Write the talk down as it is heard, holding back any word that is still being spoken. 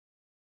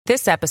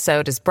This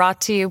episode is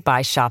brought to you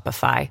by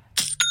Shopify.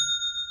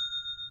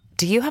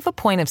 Do you have a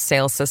point of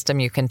sale system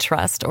you can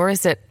trust, or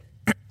is it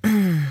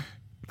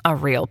a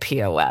real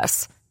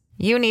POS?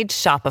 You need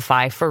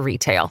Shopify for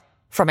retail.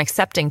 From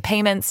accepting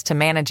payments to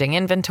managing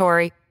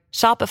inventory,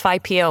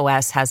 Shopify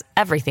POS has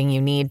everything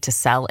you need to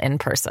sell in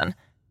person.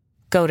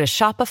 Go to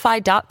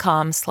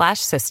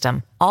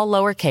shopify.com/system, all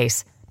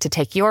lowercase, to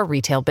take your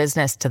retail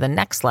business to the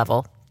next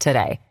level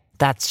today.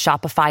 That's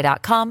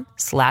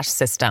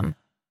shopify.com/system.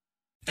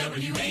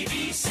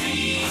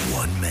 WABC.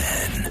 One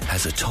man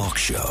has a talk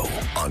show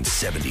on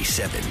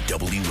 77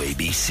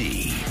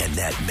 WABC, and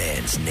that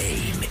man's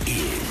name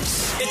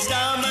is... It's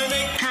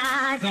Dominic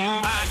Carter.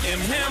 I am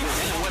him.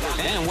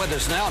 And with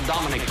us now,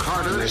 Dominic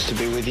Carter. Nice to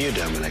be with you,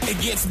 Dominic. It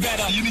gets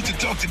better. You need to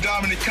talk to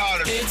Dominic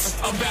Carter. It's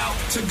about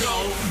to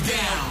go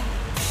down.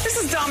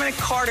 This is Dominic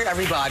Carter,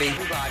 everybody.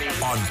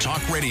 On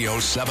Talk Radio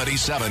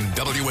 77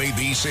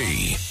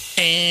 WABC.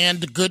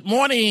 And good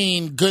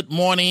morning, good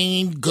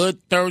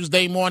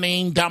Thursday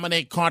morning.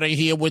 Dominic Carter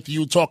here with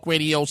you, Talk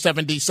Radio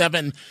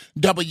 77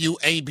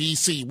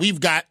 WABC.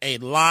 We've got a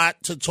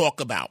lot to talk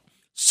about.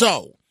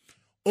 So,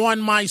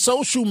 on my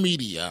social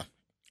media,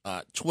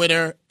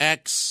 Twitter,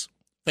 X,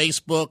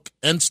 Facebook,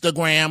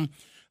 Instagram,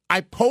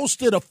 I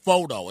posted a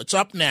photo, it's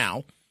up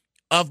now,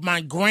 of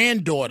my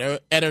granddaughter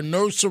at a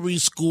nursery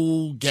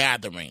school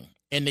gathering.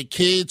 And the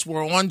kids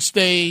were on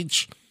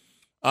stage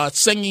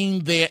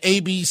singing their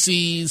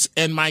ABCs,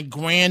 and my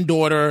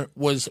granddaughter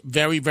was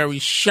very, very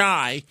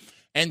shy,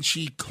 and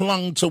she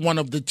clung to one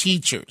of the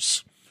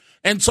teachers.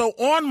 And so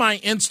on my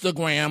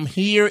Instagram,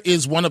 here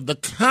is one of the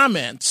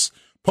comments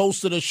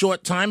posted a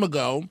short time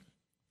ago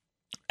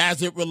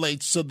as it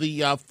relates to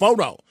the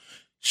photo.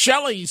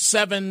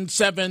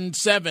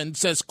 Shelly777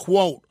 says,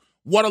 quote,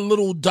 "What a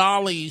little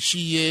dolly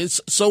she is.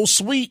 So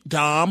sweet,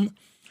 Dom.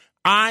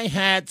 I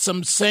had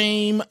some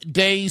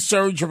same-day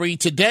surgery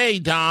today,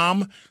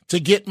 Dom, to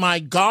get my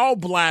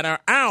gallbladder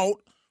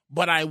out,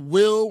 but I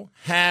will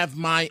have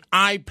my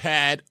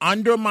iPad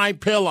under my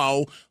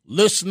pillow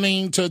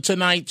listening to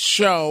tonight's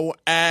show,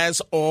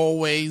 as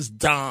always,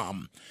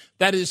 Dom."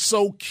 That is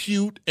so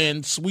cute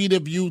and sweet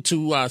of you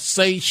to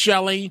say,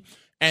 Shelly.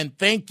 And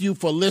thank you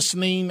for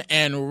listening,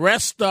 and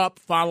rest up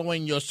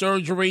following your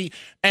surgery.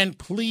 And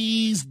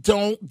please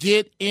don't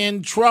get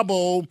in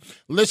trouble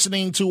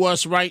listening to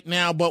us right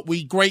now, but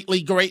we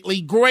greatly,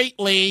 greatly,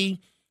 greatly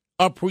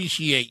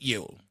appreciate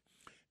you.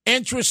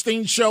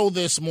 Interesting show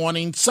this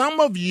morning.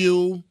 Some of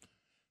you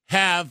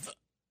have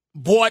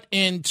bought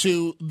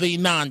into the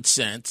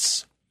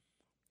nonsense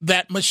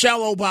that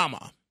Michelle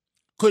Obama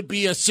could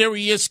be a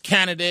serious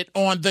candidate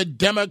on the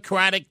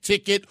Democratic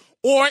ticket,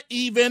 or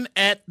even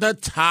at the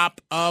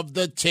top of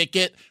the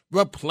ticket,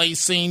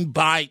 replacing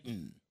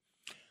Biden.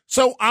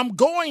 So I'm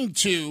going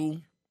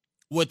to,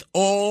 with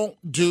all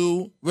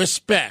due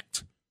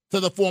respect to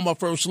the former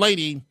First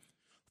Lady,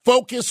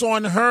 focus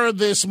on her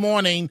this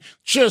morning,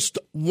 just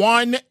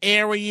one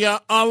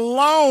area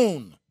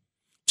alone,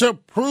 to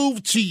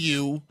prove to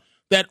you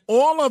that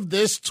all of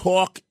this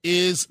talk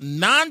is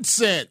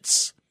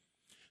nonsense.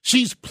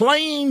 She's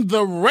playing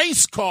the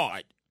race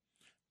card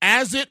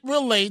as it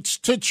relates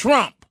to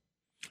Trump.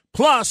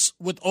 Plus,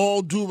 with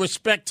all due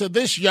respect to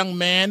this young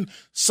man,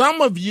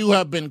 some of you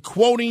have been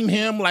quoting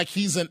him like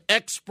he's an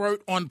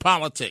expert on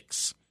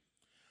politics.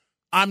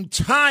 I'm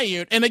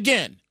tired. And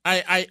again,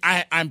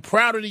 I'm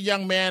proud of the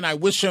young man. I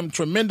wish him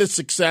tremendous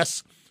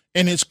success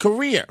in his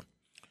career.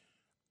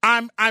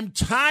 I'm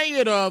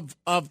tired of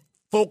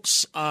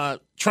folks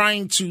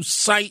trying to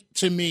cite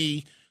to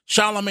me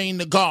Charlamagne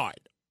the God,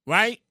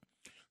 right?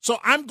 So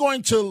I'm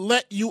going to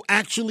let you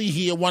actually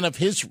hear one of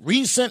his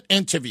recent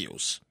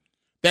interviews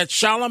that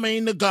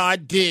Charlamagne the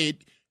God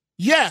did,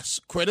 yes,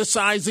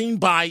 criticizing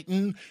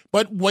Biden,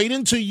 but wait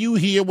until you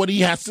hear what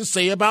he has to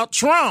say about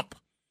Trump.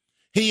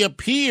 He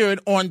appeared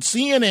on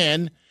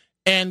CNN,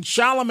 and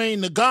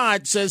Charlamagne the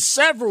God says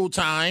several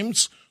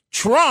times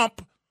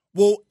Trump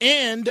will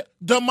end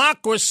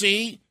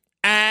democracy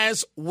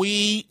as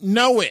we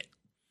know it.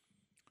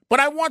 But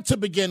I want to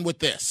begin with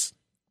this.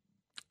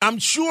 I'm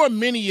sure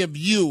many of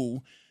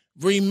you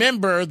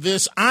remember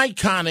this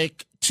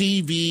iconic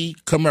TV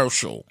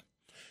commercial.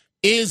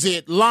 Is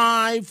it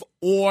Live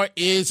or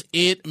is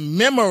it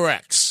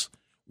Memorex,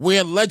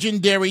 where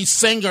legendary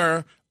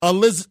singer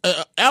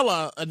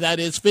Ella, that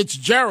is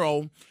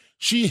Fitzgerald,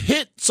 she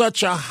hit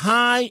such a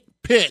high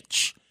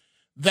pitch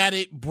that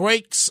it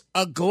breaks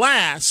a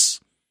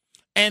glass,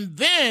 and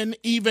then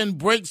even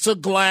breaks a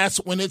glass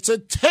when it's a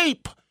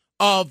tape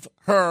of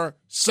her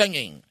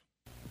singing.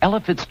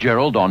 Ella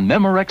Fitzgerald on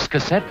Memorex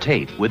cassette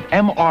tape with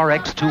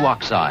MRX2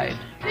 oxide.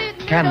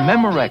 Can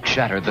Memorex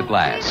shatter the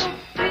glass?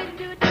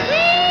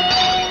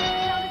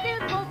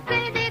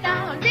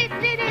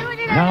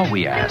 Now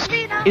we ask,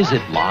 is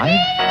it Live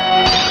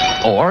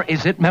or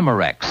is it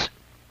Memorex?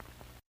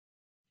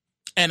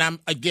 And I'm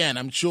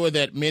sure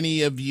that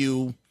many of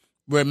you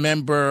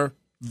remember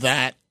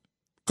that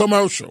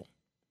commercial.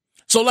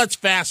 So let's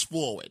fast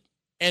forward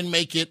and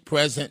make it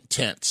present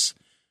tense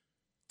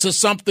to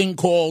something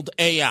called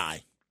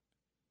AI.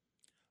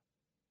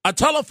 A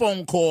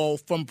telephone call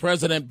from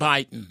President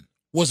Biden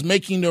was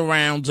making the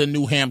rounds in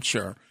New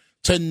Hampshire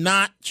to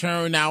not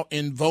turn out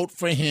and vote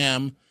for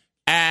him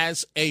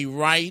as a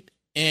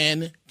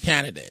write-in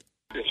candidate.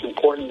 It's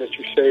important that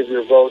you save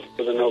your vote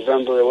for the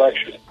November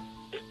election.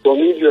 We'll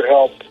need your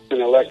help in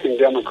electing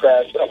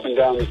Democrats up and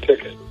down the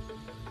ticket.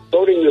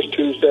 Voting this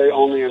Tuesday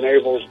only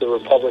enables the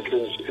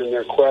Republicans in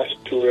their quest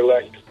to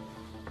elect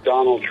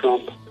Donald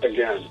Trump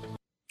again.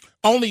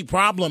 Only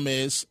problem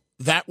is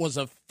that was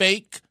a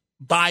fake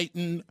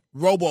Biden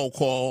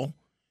robocall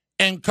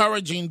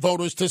encouraging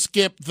voters to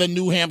skip the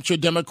New Hampshire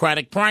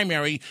Democratic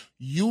primary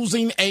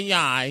using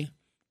AI,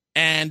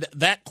 and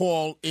that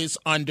call is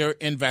under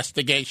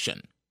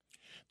investigation.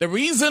 The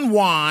reason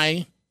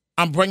why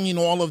I'm bringing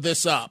all of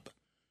this up,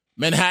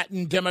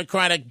 Manhattan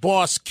Democratic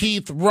boss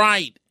Keith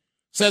Wright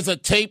says a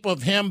tape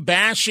of him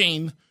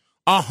bashing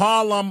a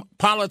Harlem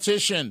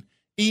politician,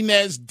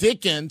 Inez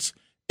Dickens,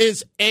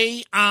 is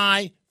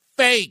AI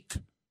fake,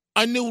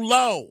 a new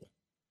low.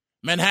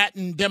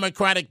 Manhattan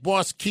Democratic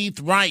boss Keith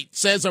Wright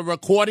says a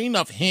recording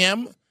of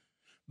him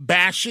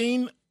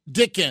bashing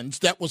Dickens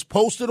that was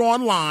posted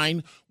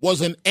online was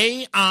an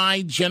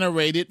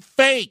AI-generated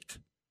fake.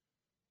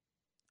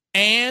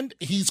 And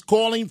he's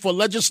calling for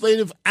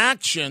legislative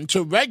action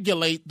to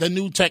regulate the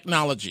new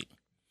technology.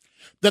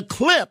 The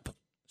clip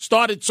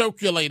started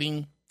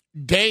circulating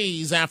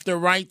days after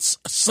Wright's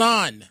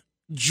son,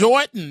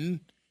 Jordan,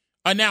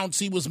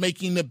 announced he was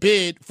making the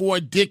bid for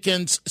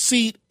Dickens'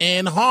 seat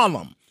in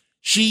Harlem.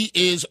 She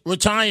is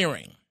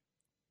retiring.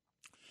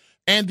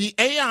 And the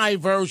AI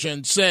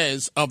version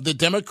says of the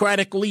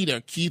Democratic leader,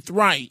 Keith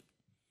Wright,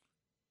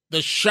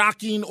 the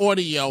shocking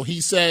audio,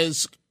 he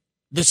says,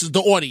 this is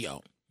the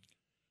audio.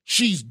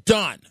 She's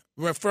done,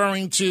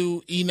 referring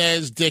to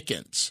Inez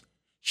Dickens.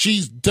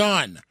 She's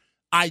done.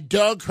 I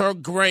dug her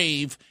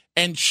grave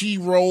and she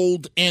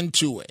rolled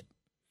into it.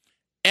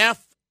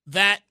 F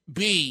that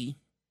B,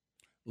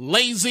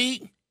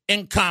 lazy,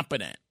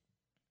 incompetent.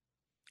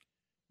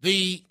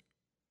 The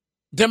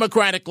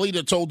Democratic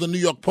leader told the New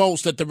York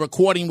Post that the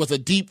recording was a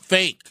deep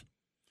fake.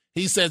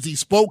 He says he's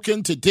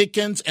spoken to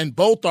Dickens and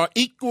both are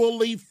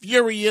equally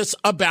furious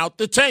about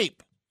the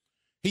tape.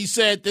 He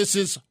said this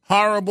is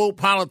horrible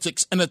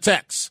politics in a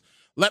text.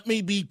 Let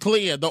me be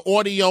clear. The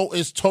audio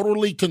is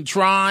totally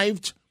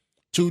contrived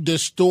to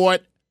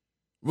distort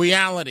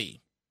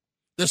reality.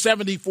 The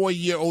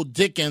 74-year-old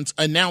Dickens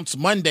announced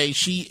Monday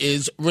she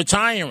is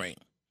retiring.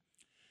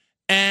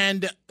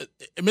 And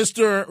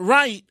Mr.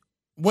 Wright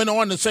went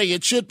on to say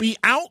it should be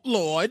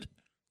outlawed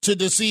to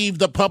deceive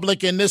the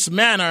public in this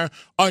manner,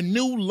 a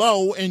new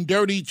low in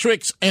dirty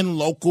tricks in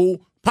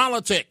local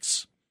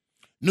politics.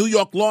 New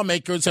York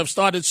lawmakers have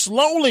started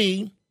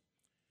slowly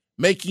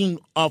making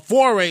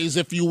forays,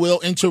 if you will,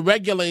 into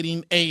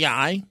regulating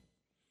AI.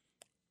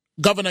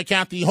 Governor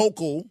Kathy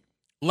Hochul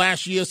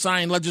last year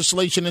signed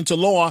legislation into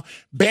law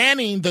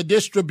banning the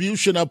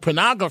distribution of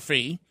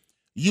pornography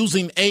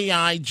using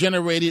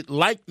AI-generated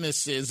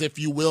likenesses, if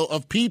you will,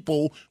 of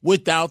people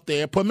without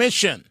their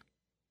permission.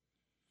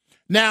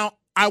 Now,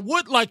 I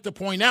would like to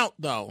point out,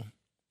 though,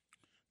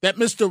 that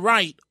Mr.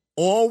 Wright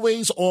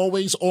always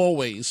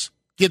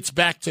gets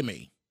back to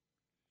me.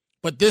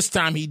 But this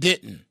time he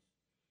didn't.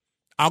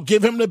 I'll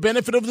give him the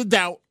benefit of the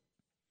doubt.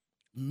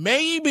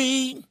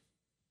 Maybe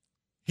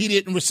he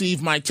didn't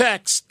receive my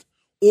text,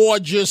 or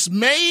just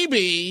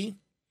maybe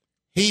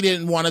he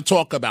didn't want to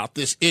talk about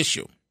this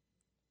issue.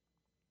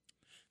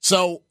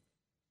 So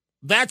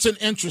that's an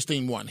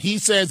interesting one. He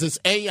says it's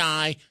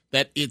AI,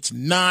 that it's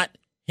not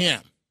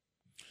him.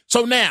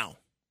 So now,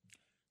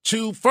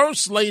 to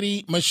First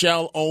Lady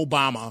Michelle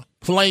Obama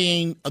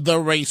playing the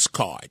race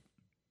card.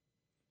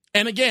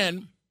 And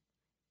again,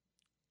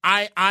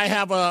 I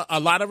have a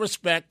lot of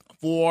respect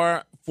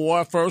for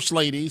First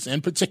Ladies, in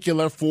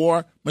particular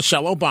for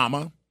Michelle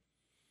Obama.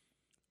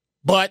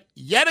 But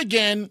yet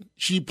again,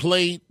 she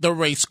played the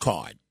race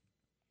card.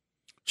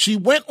 She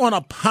went on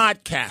a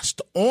podcast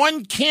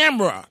on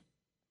camera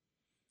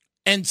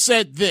and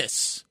said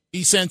this,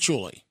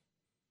 essentially,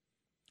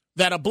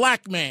 that a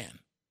black man,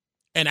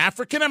 an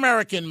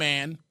African-American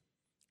man,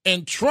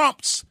 in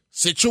Trump's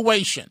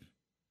situation,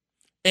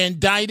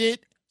 indicted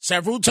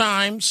several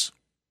times,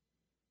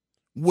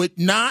 would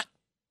not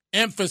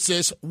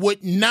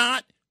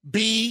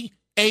be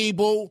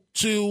able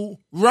to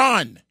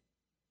run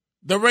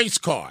the race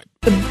card.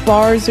 The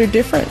bars are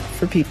different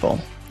for people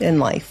in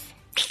life.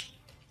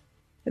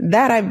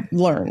 That I've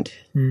learned.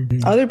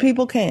 Mm-hmm. Other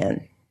people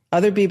can.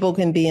 Other people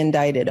can be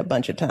indicted a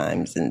bunch of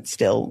times and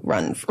still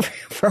run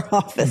for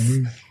office.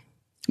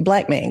 Mm-hmm.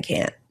 Black man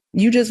can't.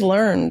 You just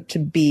learn to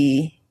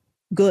be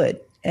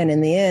good. And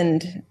in the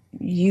end,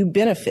 you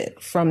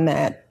benefit from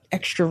that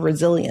extra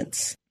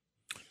resilience.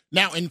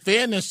 Now, in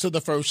fairness to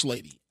the First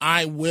Lady,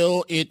 I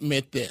will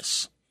admit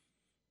this.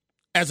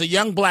 As a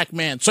young black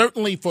man,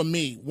 certainly for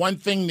me, one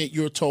thing that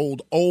you're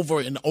told over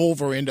and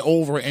over and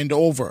over and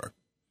over,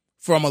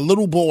 from a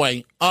little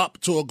boy up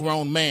to a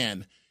grown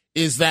man,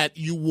 is that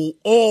you will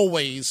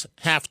always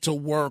have to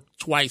work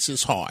twice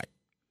as hard.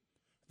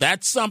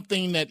 That's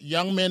something that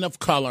young men of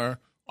color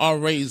are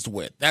raised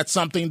with. That's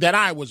something that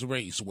I was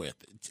raised with.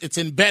 It's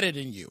embedded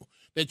in you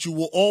that you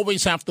will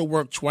always have to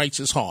work twice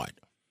as hard.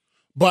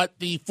 But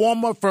the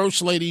former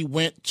First Lady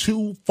went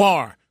too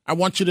far. I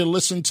want you to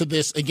listen to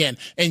this again.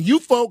 And you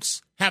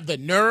folks have the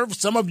nerve,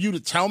 some of you, to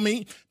tell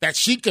me that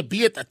she could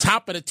be at the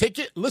top of the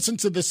ticket. Listen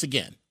to this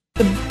again.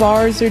 The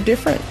bars are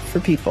different for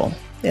people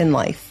in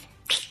life.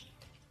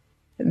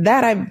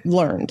 That I've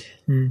learned.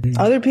 Mm-hmm.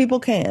 Other people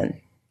can.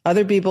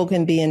 Other people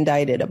can be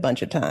indicted a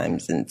bunch of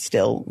times and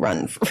still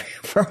run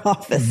for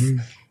office.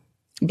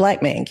 Mm-hmm.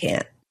 Black man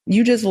can't.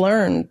 You just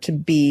learn to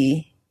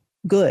be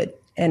good.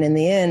 And in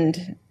the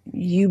end,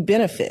 you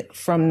benefit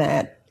from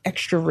that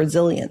extra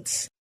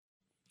resilience.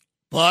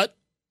 But,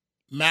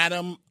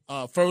 Madam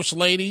First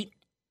Lady,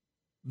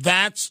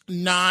 that's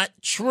not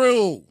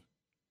true.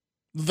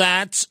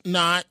 That's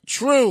not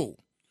true.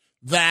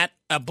 That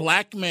a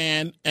black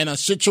man in a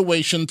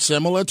situation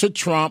similar to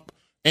Trump,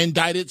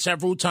 indicted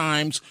several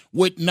times,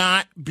 would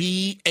not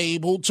be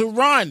able to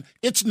run.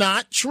 It's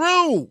not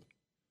true.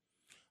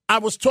 I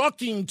was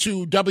talking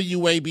to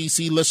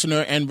WABC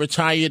listener and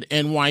retired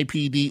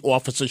NYPD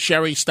officer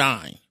Sherry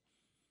Stein,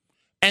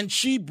 and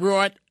she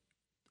brought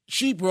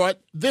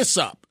this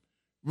up.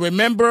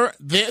 Remember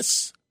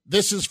this?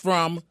 This is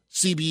from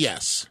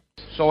CBS.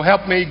 So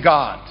help me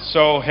God.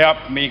 So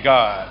help me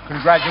God.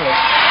 Congratulations.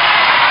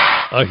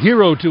 A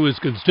hero to his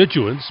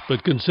constituents,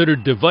 but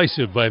considered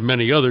divisive by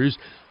many others,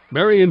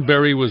 Marion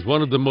Barry was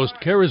one of the most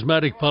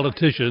charismatic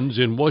politicians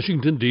in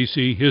Washington,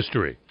 D.C.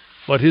 history.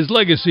 But his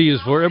legacy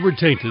is forever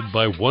tainted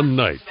by one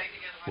night,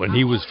 when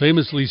he was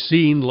famously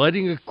seen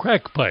lighting a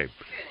crack pipe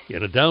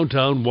in a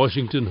downtown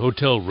Washington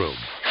hotel room.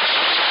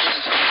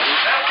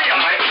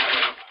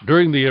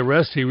 During the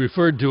arrest, he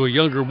referred to a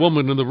younger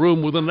woman in the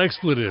room with an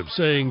expletive,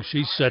 saying,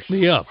 "She set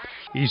me up."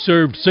 He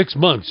served 6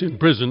 months in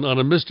prison on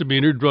a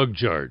misdemeanor drug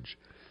charge.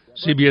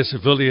 CBS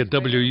affiliate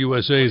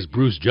WUSA's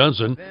Bruce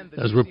Johnson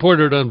has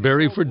reported on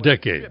Barry for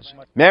decades.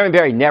 Marion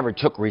Barry never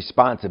took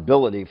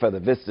responsibility for the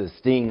Vista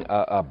Sting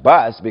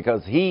bust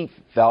because he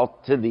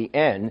felt to the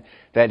end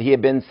that he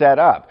had been set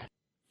up.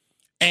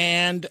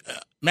 And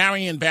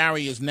Marion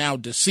Barry is now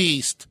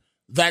deceased.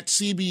 That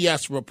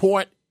CBS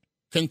report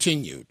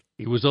continued.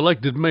 He was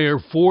elected mayor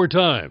 4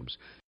 times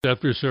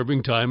after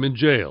serving time in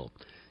jail.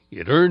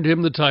 It earned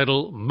him the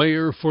title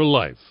Mayor for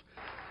Life.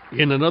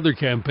 In another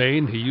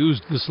campaign, he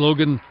used the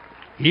slogan,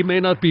 "He may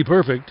not be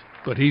perfect,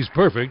 but he's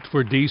perfect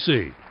for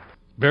D.C."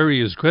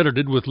 Barry is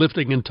credited with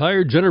lifting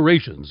entire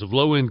generations of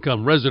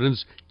low-income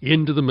residents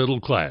into the middle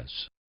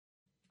class.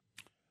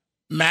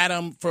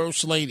 Madam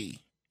First Lady,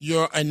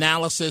 your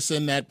analysis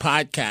in that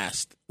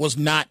podcast was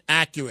not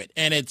accurate,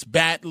 and it's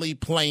badly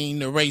playing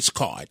the race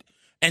card.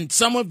 And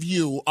some of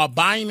you are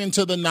buying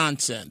into the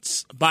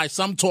nonsense by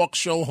some talk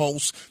show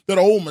hosts that,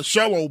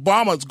 Michelle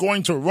Obama is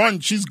going to run.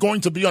 She's going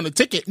to be on the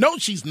ticket. No,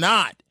 she's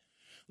not.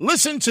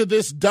 Listen to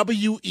this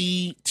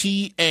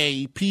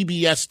WETA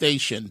PBS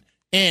station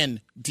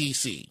in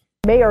D.C.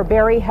 Mayor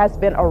Barry has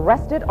been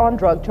arrested on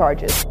drug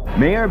charges.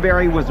 Mayor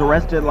Barry was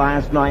arrested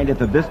last night at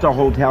the Vista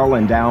Hotel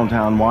in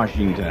downtown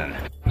Washington.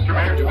 Mr.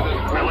 Mayor,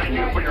 I'd like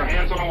you to put your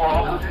hands on the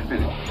wall.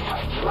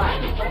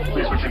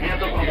 Please put your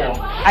hands on the wall.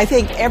 I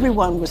think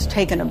everyone was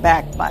taken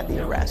aback by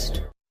the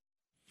arrest.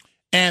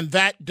 And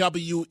that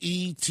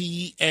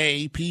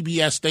WETA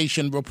PBS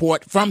station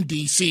report from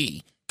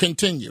D.C.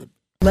 continued.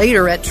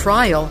 Later at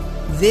trial,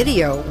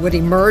 video would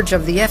emerge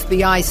of the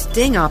FBI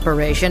sting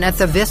operation at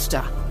the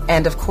Vista.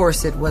 And of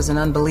course, it was an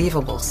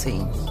unbelievable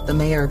scene. The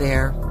mayor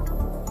there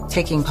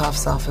taking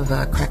puffs off of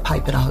a crack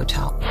pipe in a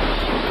hotel.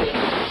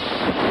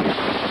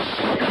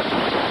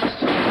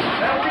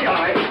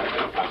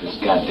 This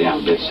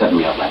goddamn bitch set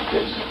me up like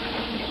this.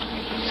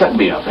 Set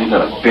me up, ain't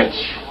that a bitch?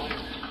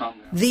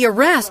 The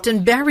arrest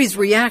and Barry's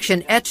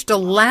reaction etched a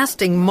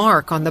lasting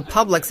mark on the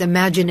public's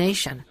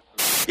imagination.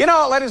 You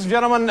know, ladies and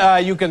gentlemen,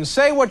 you can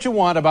say what you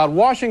want about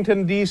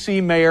Washington,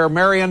 D.C. Mayor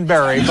Marion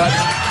Barry, but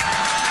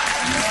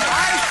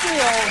I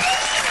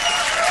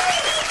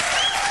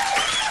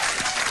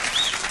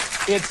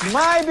feel it's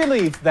my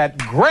belief that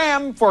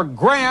gram for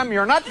gram,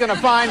 you're not going to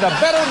find a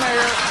better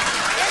mayor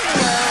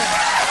anywhere.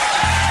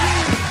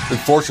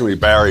 Unfortunately,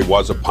 Barry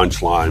was a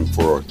punchline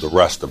for the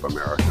rest of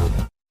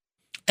America.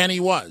 And he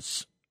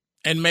was.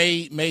 And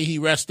may he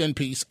rest in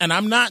peace. And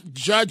I'm not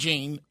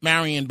judging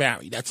Marion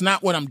Barry. That's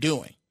not what I'm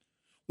doing.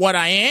 What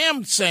I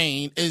am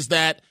saying is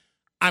that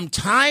I'm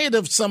tired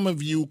of some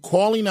of you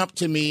calling up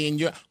to me and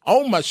you're,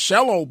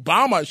 Michelle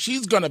Obama,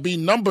 she's going to be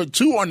number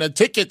 2 on the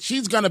ticket.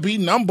 She's going to be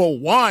number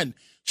 1.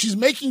 She's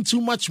making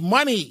too much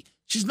money.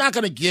 She's not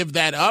going to give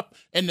that up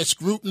in the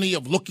scrutiny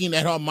of looking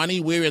at her money,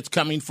 where it's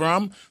coming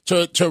from,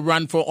 to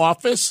run for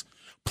office.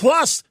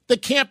 Plus, the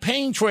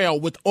campaign trail,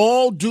 with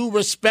all due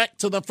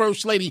respect to the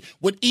First Lady,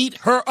 would eat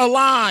her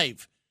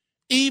alive,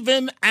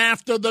 even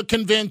after the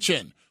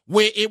convention,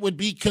 where it would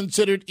be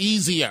considered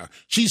easier.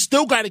 She's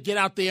still got to get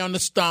out there on the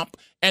stump,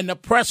 and the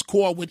press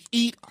corps would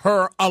eat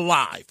her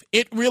alive.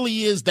 It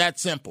really is that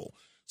simple.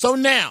 So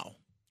now,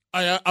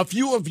 a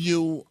few of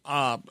you,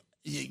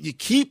 you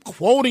keep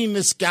quoting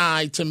this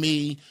guy to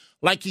me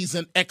like he's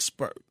an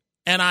expert.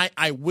 And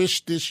I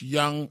wish this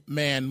young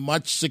man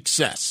much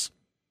success.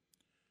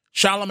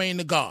 Charlamagne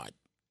the God,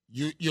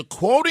 you're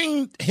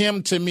quoting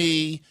him to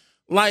me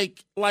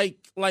like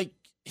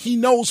he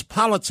knows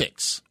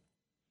politics.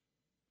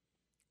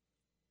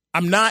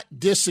 I'm not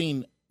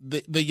dissing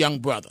the young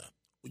brother.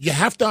 You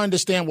have to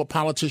understand what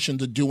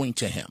politicians are doing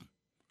to him.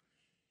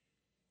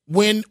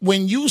 When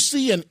you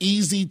see an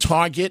easy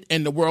target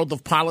in the world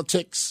of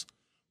politics,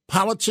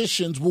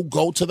 politicians will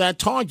go to that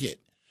target.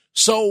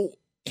 So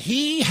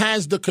he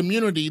has the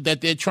community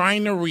that they're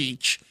trying to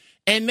reach,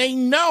 and they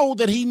know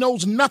that he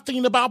knows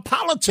nothing about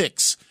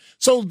politics.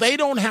 So they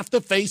don't have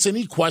to face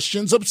any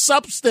questions of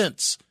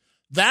substance.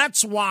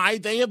 That's why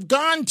they have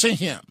gone to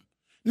him.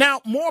 Now,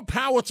 more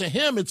power to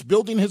him. It's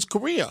building his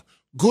career.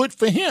 Good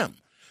for him.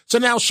 So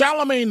now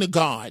Charlamagne the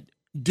God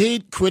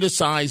did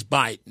criticize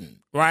Biden,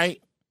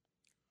 right?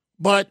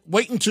 But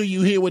wait until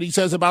you hear what he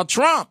says about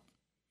Trump.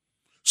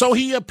 So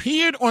he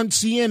appeared on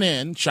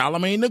CNN,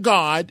 Charlamagne the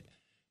God,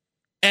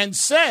 and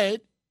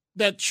said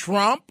that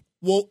Trump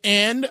will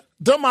end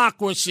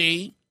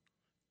democracy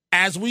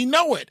as we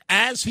know it,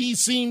 as he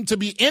seemed to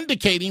be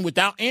indicating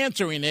without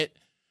answering it,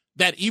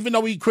 that even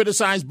though he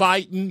criticized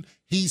Biden,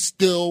 he's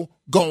still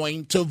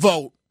going to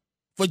vote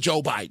for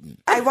Joe Biden.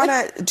 I want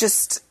to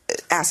just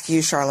ask you,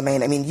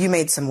 Charlamagne, I mean, you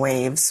made some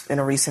waves in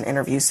a recent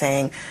interview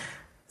saying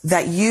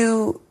that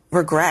you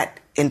regret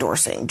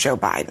endorsing Joe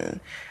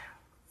Biden.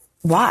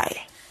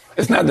 Why?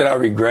 It's not that I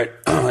regret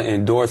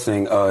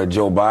endorsing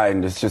Joe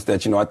Biden. It's just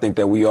that, I think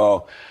that we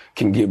all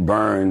can get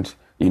burned,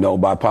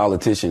 by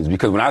politicians.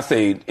 Because when I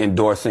say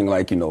endorsing,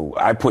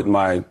 I put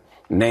my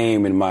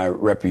name and my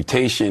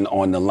reputation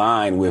on the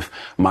line with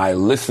my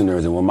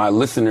listeners. And when my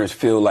listeners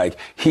feel like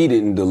he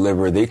didn't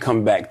deliver, they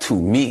come back to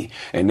me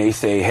and they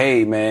say,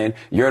 hey, man,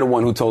 you're the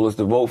one who told us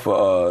to vote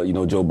for,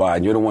 Joe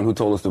Biden. You're the one who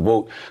told us to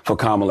vote for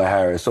Kamala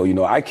Harris. So,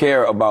 I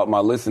care about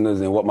my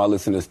listeners and what my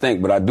listeners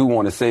think. But I do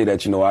want to say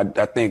that,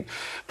 I think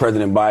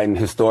President Biden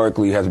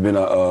historically has been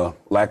a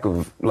lack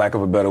of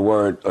a better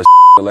word, a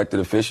elected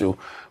official.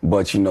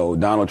 But,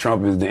 Donald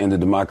Trump is the end of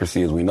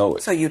democracy as we know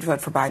it. So you'd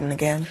vote for Biden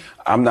again?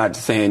 I'm not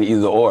saying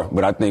either or,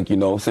 but I think,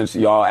 since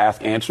y'all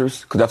ask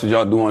answers, because that's what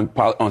y'all do on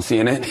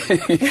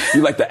CNN,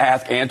 you like to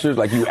ask answers,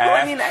 like you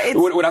ask.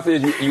 What I say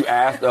is you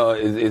asked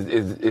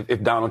is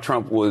if Donald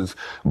Trump was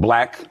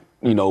black,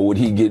 would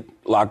he get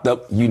locked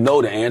up? You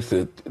know the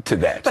answer to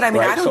that. But I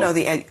right? I don't know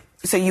the.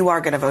 So you are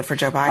going to vote for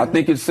Joe Biden? I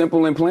think it's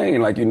simple and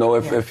plain. If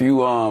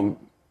you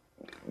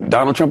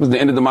Donald Trump is the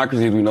end of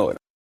democracy as we know it.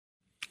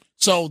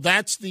 So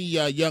that's the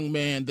young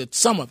man that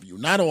some of you,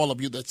 not all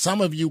of you, that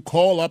some of you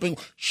call up and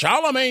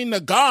Charlamagne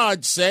the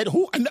God said,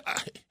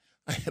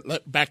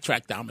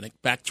 backtrack, Dominic,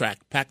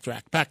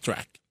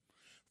 backtrack.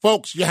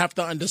 Folks, you have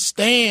to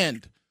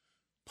understand,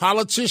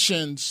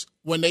 politicians,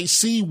 when they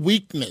see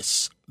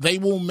weakness, they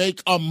will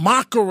make a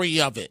mockery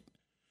of it.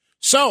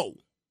 So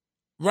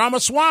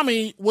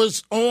Ramaswamy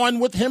was on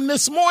with him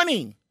this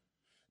morning.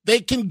 They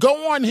can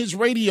go on his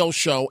radio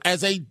show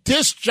as a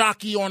disc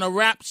jockey on a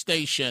rap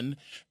station,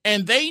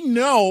 and they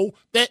know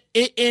that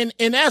in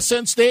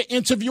essence, they're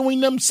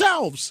interviewing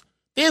themselves.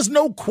 There's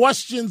no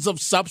questions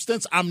of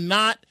substance. I'm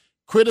not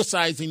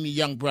criticizing the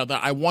young brother.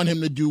 I want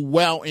him to do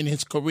well in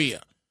his career.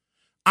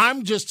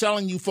 I'm just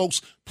telling you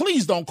folks,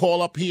 please don't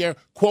call up here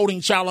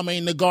quoting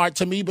Charlamagne the God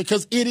to me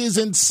because it is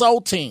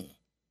insulting.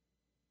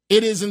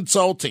 It is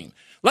insulting.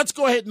 Let's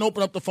go ahead and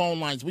open up the phone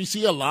lines. We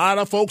see a lot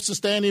of folks are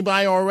standing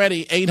by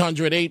already.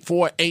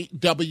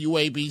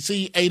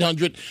 800-848-WABC,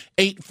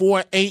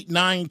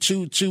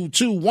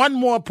 800-848-9222. One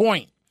more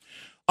point.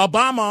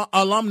 Obama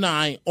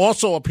alumni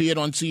also appeared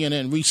on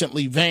CNN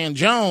recently, Van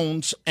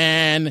Jones,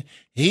 and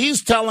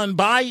he's telling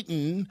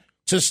Biden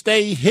to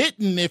stay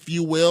hidden, if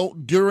you will,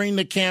 during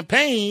the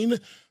campaign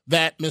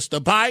that Mr.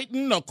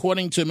 Biden,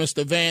 according to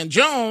Mr. Van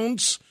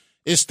Jones,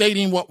 is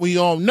stating what we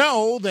all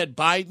know, that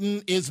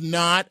Biden is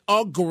not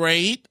a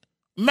great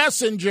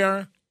messenger.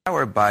 If I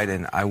were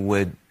Biden, I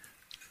would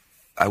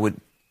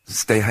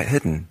stay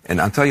hidden.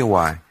 And I'll tell you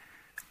why.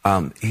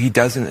 He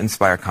doesn't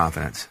inspire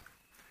confidence.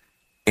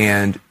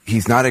 And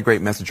he's not a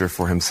great messenger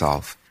for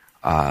himself.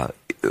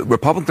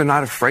 Republicans are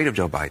not afraid of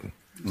Joe Biden.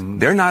 Mm-hmm.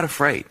 They're not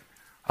afraid.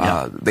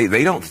 Yeah.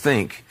 They don't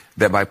think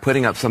that by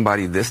putting up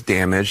somebody this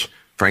damaged,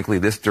 frankly,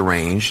 this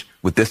deranged,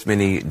 with this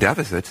many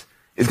deficits,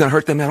 is going to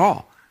hurt them at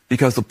all.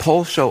 Because the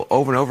polls show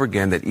over and over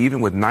again that even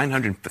with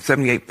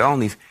 978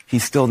 felonies,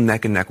 he's still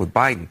neck and neck with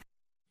Biden.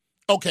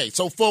 Okay,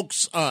 so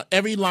folks,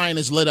 every line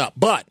is lit up.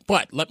 But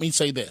let me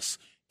say this: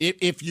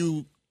 if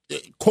you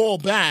call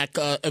back,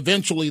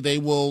 eventually they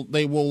will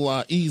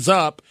ease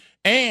up.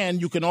 And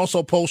you can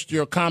also post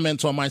your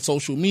comments on my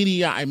social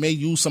media. I may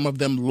use some of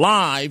them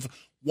live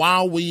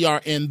while we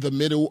are in the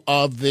middle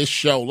of this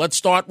show. Let's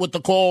start with the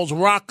calls.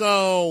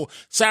 Rocco,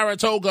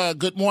 Saratoga,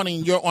 good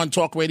morning. You're on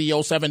Talk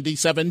Radio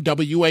 77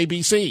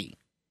 WABC.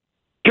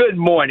 Good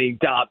morning,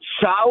 Dom.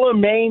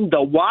 Charlemagne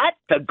the what?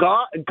 The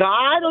God?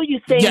 God? Or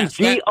you saying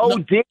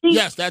G-O-D?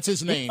 Yes, that's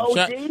his name.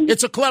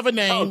 It's a clever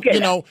name. Okay.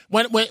 You know,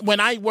 when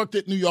I worked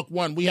at New York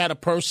One, we had a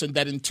person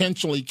that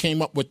intentionally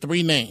came up with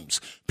 3 names.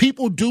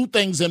 People do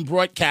things in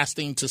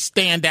broadcasting to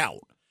stand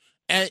out.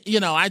 And, you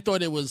know, I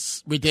thought it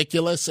was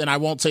ridiculous, and I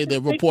won't say the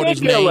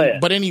reporter's name.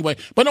 But anyway,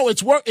 but no,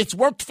 it's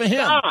worked for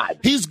him. God.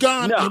 He's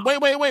gone. No.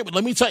 Wait.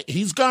 Let me tell you,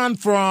 he's gone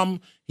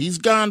from a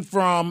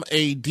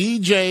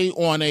DJ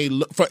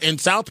in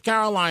South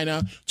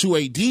Carolina to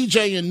a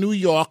DJ in New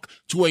York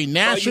to a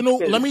national.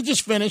 Let me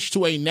just finish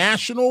to a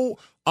national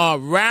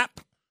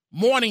rap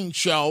morning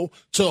show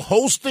to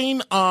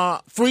hosting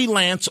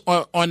freelance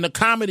on the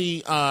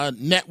comedy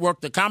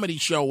network, the comedy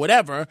show,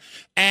 whatever,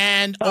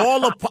 and all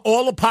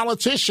the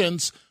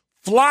politicians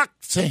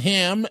flocked to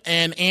him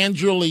and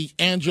Angela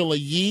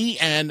Yee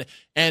and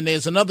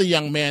there's another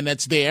young man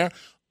that's there,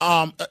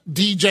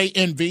 DJ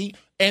Envy.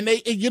 And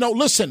they, you know,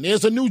 listen,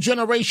 there's a new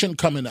generation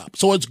coming up.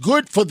 So it's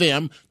good for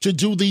them to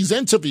do these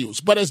interviews.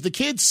 But as the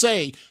kids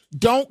say,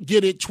 don't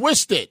get it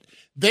twisted.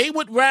 They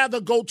would rather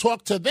go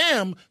talk to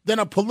them than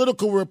a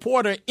political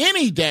reporter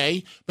any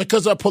day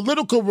because a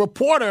political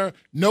reporter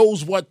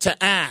knows what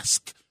to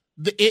ask.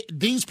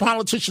 These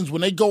politicians,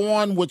 when they go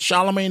on with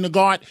Charlemagne the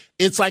God,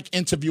 it's like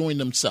interviewing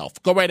themselves.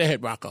 Go right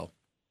ahead, Rocco.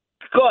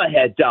 Go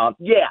ahead, Dom.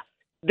 Yeah,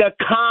 the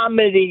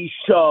comedy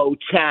show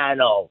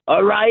channel,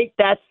 all right?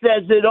 That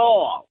says it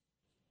all,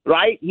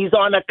 right? He's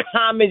on a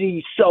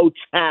comedy show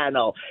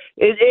channel.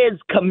 It is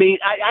comedian.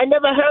 I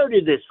never heard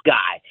of this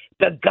guy.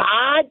 The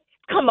God?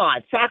 Come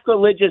on,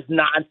 sacrilegious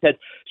nonsense.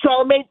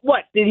 Charlemagne,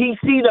 what? Did he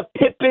see the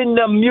Pippin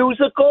the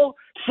musical?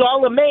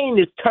 Charlemagne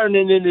is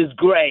turning in his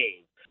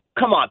grave.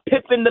 Come on,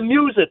 Pippin the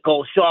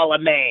musical,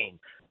 Charlemagne.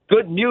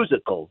 Good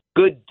musical.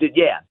 Good,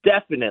 yeah,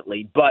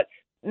 definitely. But,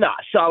 nah,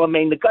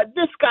 Charlemagne the God,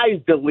 this guy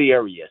is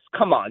delirious.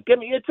 Come on, give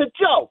me, it's a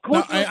joke.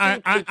 No,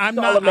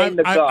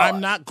 I'm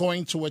not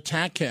going to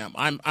attack him.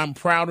 I'm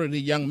proud of the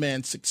young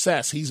man's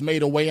success. He's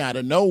made a way out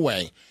of no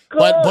way.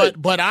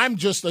 But I'm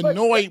just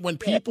annoyed when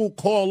people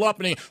call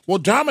up and well,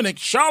 Dominic,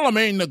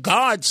 Charlemagne the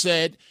God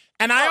said,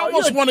 and I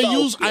almost want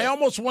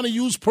to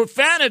use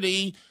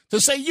profanity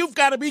to say you've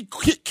got to be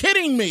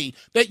kidding me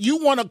that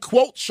you want to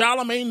quote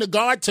Charlemagne the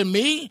God to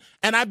me,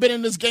 and I've been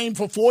in this game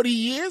for 40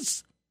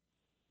 years.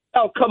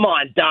 Oh, come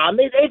on,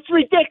 Dom. It's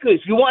ridiculous.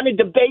 You want to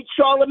debate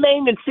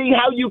Charlemagne and see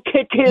how you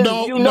kick his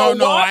No,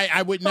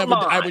 I would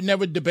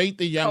never debate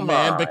the young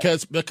man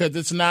because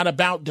it's not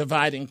about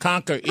divide and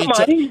conquer.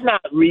 He's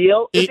not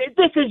real. This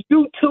is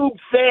YouTube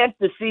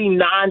fantasy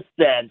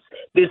nonsense.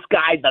 This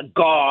guy, the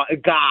God.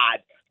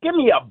 Give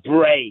me a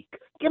break.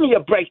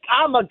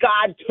 I'm a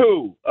God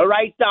too. All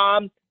right,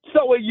 Dom?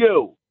 So are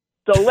you.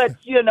 So let's,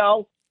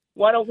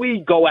 why don't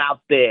we go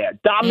out there?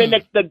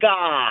 Dominic the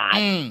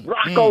God,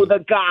 Rocco the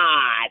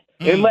God,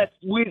 and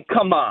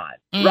come on,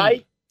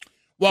 right?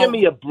 Well, give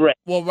me a break.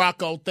 Well,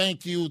 Rocco,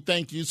 thank you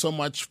so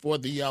much for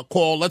the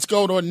call. Let's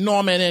go to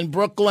Norman in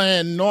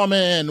Brooklyn.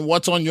 Norman,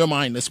 what's on your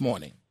mind this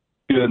morning?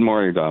 Good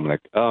morning,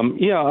 Dominic.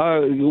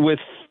 With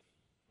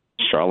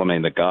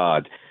Charlemagne the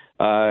God,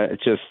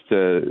 just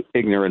an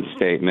ignorant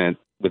statement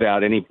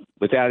without any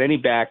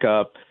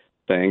backup.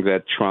 Saying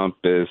that Trump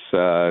is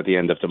the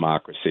end of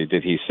democracy.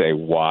 Did he say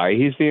why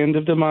he's the end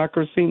of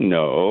democracy?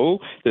 No.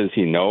 Does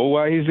he know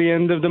why he's the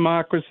end of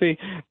democracy?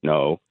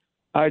 No.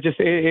 I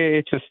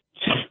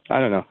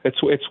don't know.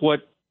 It's what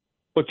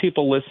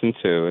people listen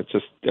to. It's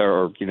just,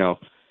 or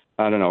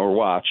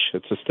watch.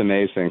 It's just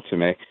amazing to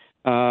me.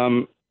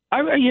 With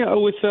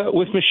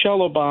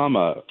Michelle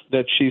Obama,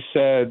 that she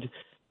said,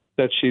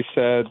 she's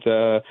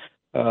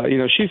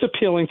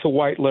appealing to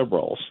white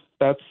liberals.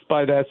 That's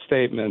by that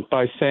statement,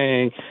 by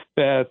saying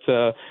that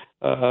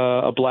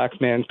a black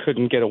man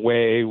couldn't get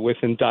away with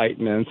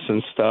indictments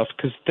and stuff,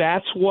 because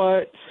that's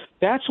what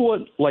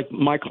like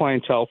my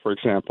clientele, for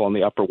example, on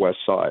the Upper West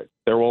Side,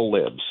 they're all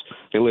libs.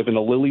 They live in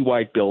a lily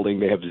white building.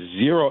 They have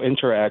zero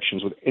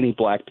interactions with any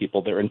black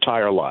people their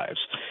entire lives,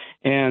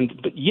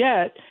 but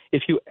yet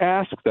if you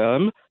ask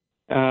them,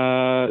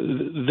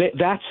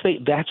 that's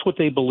what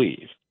they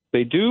believe.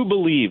 They do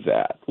believe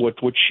that what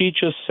she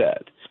just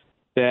said,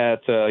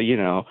 that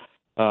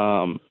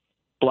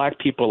black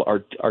people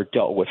are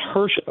dealt with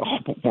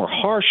more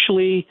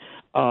harshly,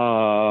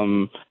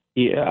 than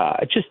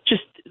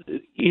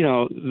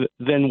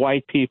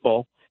white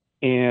people,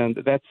 and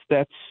that's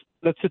a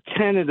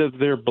tenet of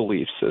their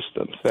belief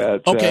system.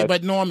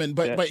 But Norman,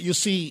 but you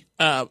see,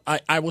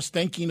 I was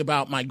thinking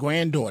about my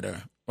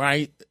granddaughter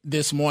right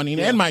this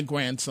morning and my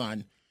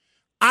grandson.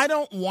 I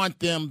don't want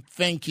them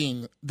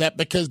thinking that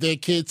because they're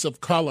kids of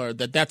color,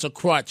 that's a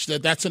crutch,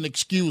 that's an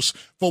excuse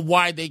for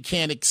why they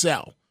can't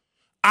excel.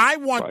 I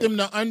want them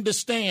to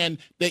understand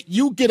that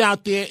you get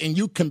out there and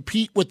you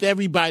compete with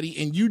everybody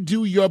and you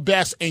do your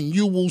best and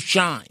you will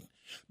shine.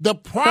 The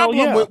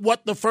problem with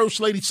what the First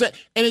Lady said,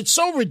 and it's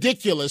so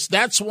ridiculous,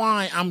 that's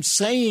why I'm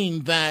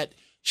saying that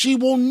she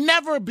will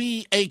never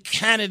be a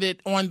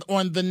candidate on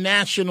the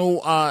national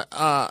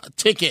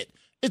ticket.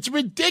 It's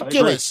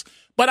ridiculous.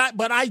 But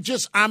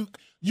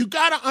you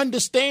got to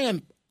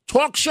understand,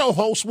 talk show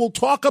hosts will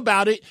talk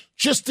about it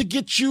just to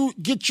get you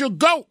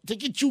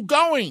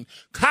going.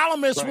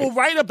 Columnists will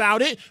write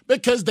about it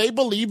because they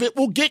believe it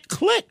will get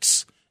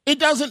clicks. It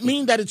doesn't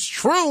mean that it's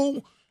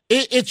true.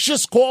 It's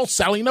just called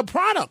selling a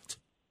product.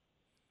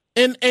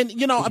 And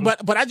you know,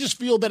 but I just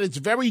feel that it's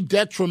very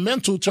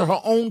detrimental to her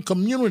own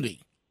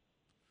community.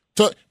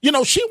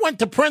 She went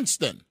to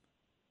Princeton.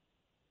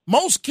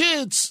 Most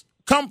kids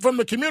come from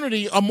the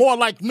community are more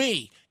like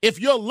me. If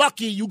you're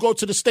lucky, you go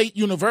to the state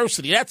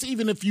university. That's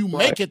even if you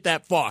make it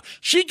that far.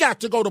 She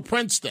got to go to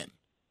Princeton.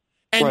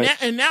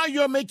 And now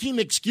you're making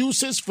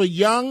excuses for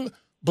young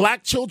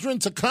black children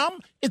to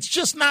come? It's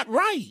just not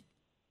right.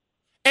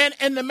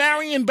 And the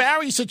Marion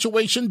Barry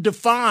situation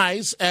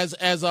defies,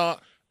 as our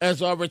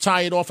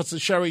retired officer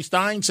Sherry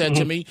Stein said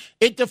to me,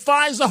 it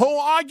defies the whole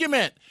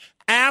argument.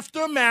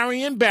 After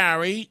Marion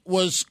Barry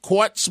was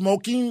caught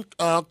smoking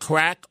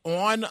crack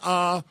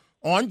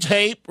on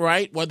tape,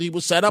 right, whether he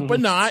was set up or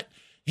not,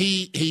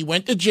 he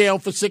went to jail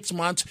for 6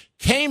 months,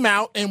 came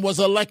out and was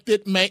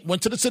elected,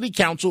 went to the city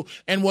council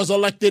and was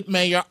elected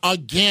mayor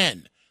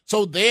again.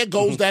 So there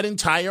goes that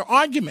entire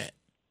argument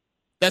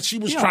that she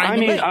was trying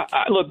to make.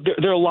 Look,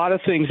 there are a lot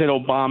of things that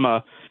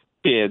Obama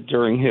did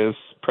during his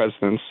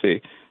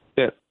presidency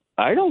that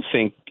I don't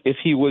think if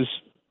he was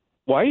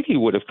white, he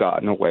would have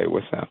gotten away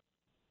with them.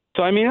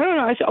 So, I mean, I don't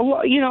know.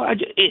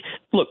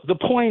 Look, the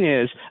point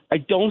is, I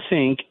don't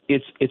think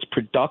it's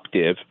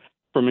productive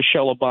for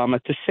Michelle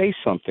Obama to say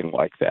something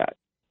like that.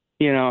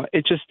 You know,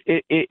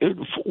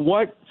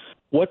 what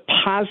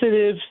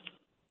positive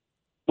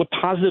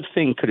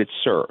thing could it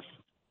serve?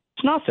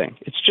 It's nothing.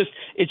 It's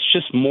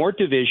just more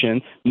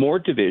division,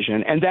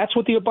 and that's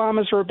what the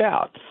Obamas are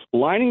about: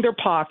 lining their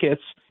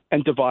pockets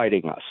and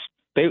dividing us.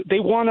 They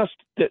want us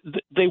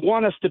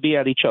to be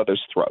at each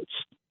other's throats.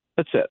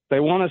 That's it. They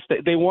want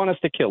us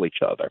to kill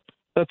each other.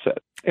 That's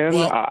it. And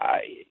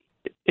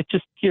it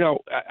just,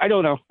 I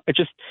don't know.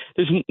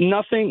 There's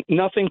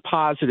nothing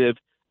positive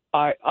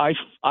I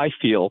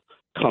feel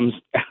comes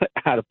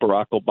out of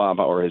Barack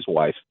Obama or his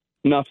wife.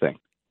 Nothing.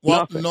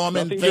 Well, nothing.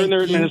 Norman, nothing during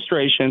their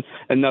administration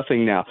and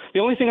nothing now. The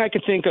only thing I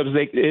can think of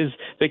is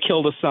they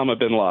killed Osama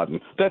bin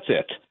Laden. That's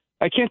it.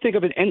 I can't think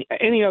of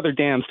any other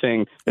damn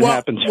thing that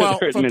happened to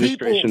their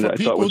administration. For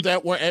people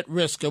that were at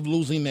risk of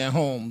losing their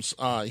homes,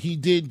 he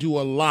did do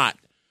a lot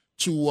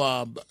to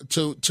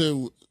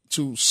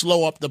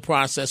slow up the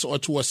process or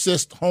to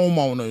assist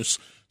homeowners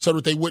so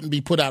that they wouldn't be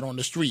put out on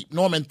the street.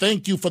 Norman,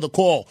 thank you for the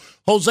call.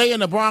 Jose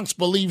in the Bronx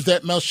believes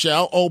that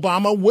Michelle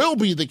Obama will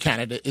be the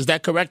candidate. Is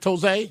that correct,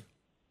 Jose?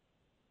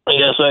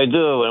 Yes, I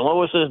do. And what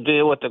was this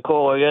deal with the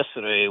caller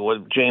yesterday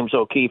with James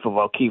O'Keefe of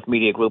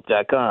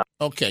O'KeefeMediaGroup.com?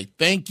 Okay,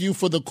 thank you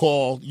for the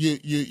call.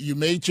 You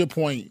made your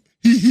point.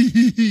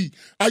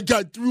 I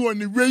got through on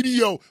the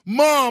radio.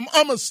 Mom,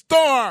 I'm a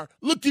star.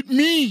 Look at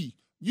me.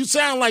 You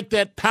sound like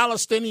that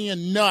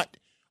Palestinian nut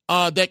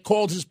that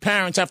called his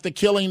parents after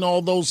killing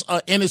all those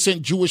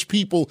innocent Jewish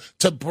people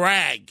to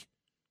brag.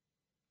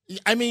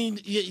 I mean,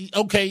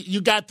 okay,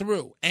 you got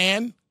through.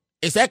 And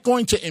is that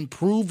going to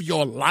improve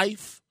your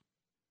life?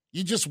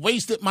 You just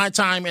wasted my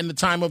time and the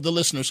time of the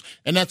listeners,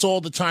 and that's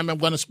all the time I'm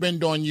going to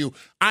spend on you.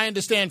 I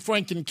understand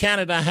Frank in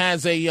Canada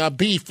has a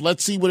beef.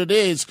 Let's see what it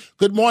is.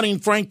 Good morning,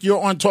 Frank.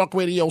 You're on Talk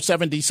Radio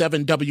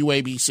 77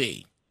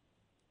 WABC.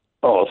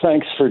 Oh,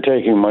 thanks for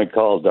taking my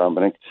call,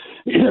 Dominic.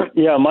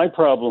 Yeah, my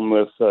problem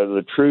with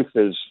the truth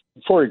is,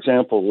 for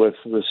example, with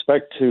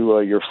respect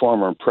to your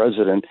former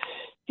president,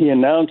 he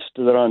announced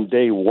that on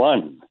day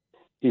one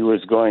he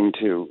was going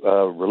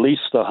to release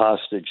the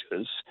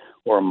hostages,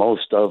 or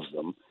most of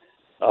them.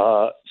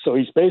 So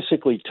he's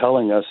basically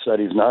telling us that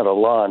he's not a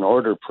law and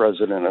order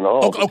president at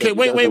all. Okay,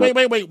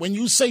 wait. When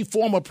you say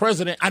former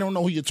president, I don't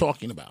know who you're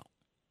talking about.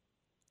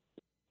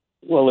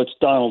 Well, it's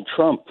Donald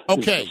Trump.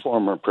 Okay, the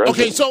former president.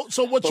 Okay,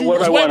 so what you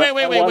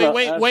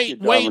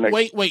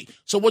wait.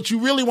 So what you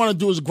really want to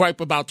do is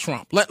gripe about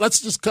Trump.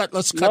 Let's cut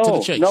to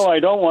the chase. No, I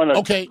don't want to.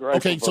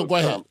 Okay. So go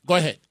ahead. Go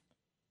ahead.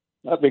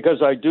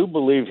 Because I do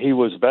believe he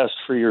was best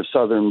for your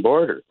southern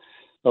border.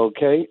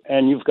 Okay,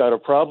 and you've got a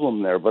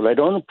problem there. But I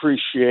don't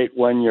appreciate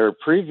when your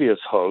previous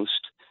host,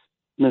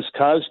 Ms.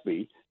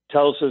 Cosby,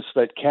 tells us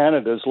that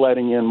Canada's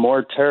letting in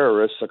more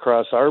terrorists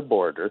across our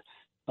border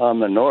on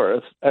the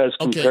north as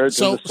compared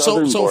to the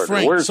southern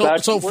border. Where's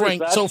that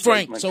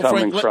statement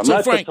coming from?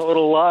 That's a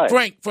total lie.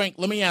 Frank,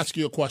 let me ask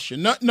you a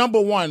question. Number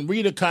one,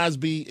 Rita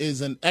Cosby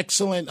is an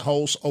excellent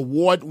host,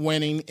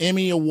 award-winning,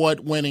 Emmy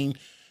award-winning.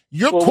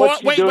 Hold on.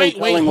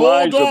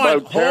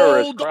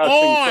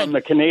 From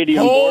the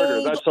Canadian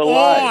border. That's a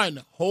lie.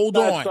 Hold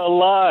on. That's a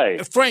lie.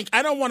 Frank,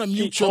 I don't want to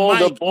mute your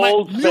mic.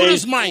 Mute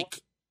his mic.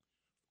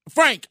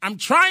 Frank, I'm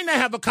trying to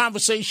have a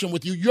conversation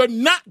with you. You're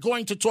not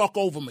going to talk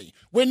over me.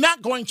 We're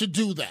not going to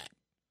do that.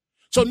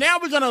 So now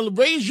we're going to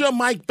raise your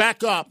mic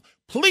back up.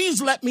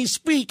 Please let me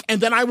speak,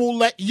 and then I will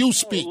let you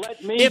speak.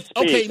 Let me speak.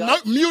 Okay,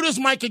 mute his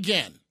mic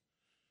again.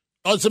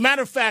 As a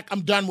matter of fact,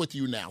 I'm done with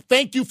you now.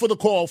 Thank you for the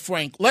call,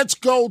 Frank. Let's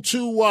go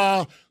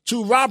to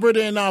Robert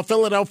in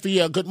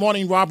Philadelphia. Good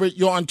morning, Robert.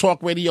 You're on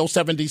Talk Radio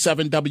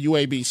 77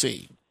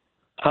 WABC.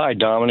 Hi,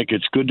 Dominic.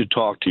 It's good to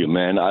talk to you,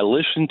 man. I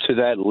listened to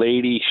that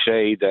lady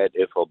say that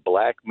if a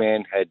black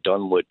man had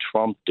done what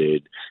Trump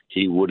did,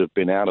 he would have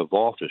been out of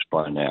office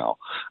by now.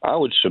 I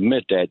would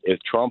submit that if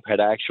Trump had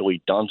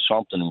actually done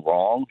something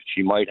wrong,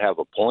 she might have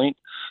a point.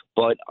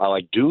 But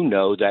I do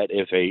know that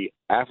if a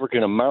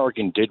African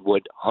American did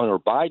what Hunter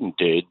Biden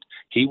did,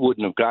 he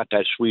wouldn't have got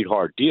that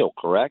sweetheart deal,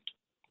 correct?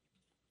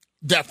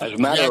 Definitely. As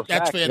a matter of that's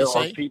fact, fair there to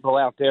are say. people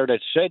out there that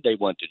said they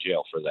went to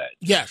jail for that.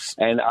 Yes.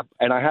 And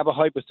I have a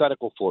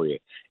hypothetical for you.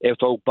 If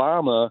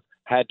Obama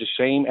had the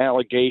same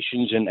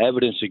allegations and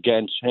evidence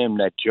against him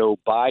that Joe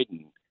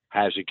Biden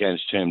has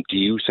against him, do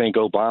you think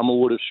Obama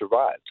would have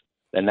survived?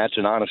 And that's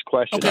an honest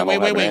question. Okay,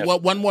 wait.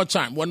 Well, one more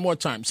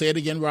time. Say it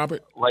again,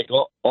 Robert. Like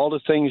all the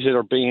things that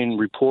are being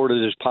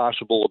reported as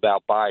possible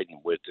about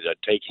Biden with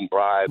taking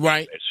bribes,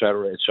 right, et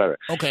cetera, et cetera.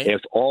 Okay. If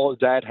all of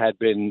that had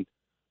been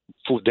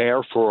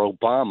there for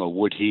Obama,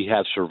 would he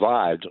have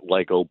survived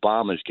like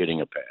Obama's getting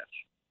a pass?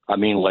 I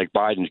mean, like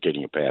Biden's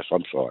getting a pass.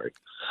 I'm sorry.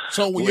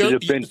 So would it have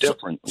been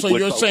different? So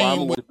you're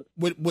saying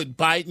with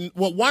Biden,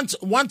 well,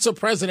 once a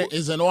president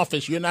is in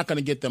office, you're not going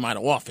to get them out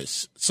of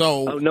office.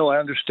 So no, I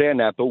understand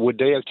that, but would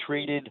they have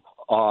treated?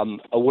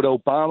 Would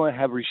Obama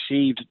have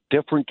received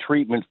different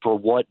treatment for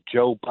what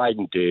Joe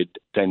Biden did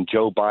than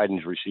Joe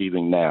Biden's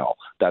receiving now?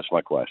 That's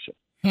my question.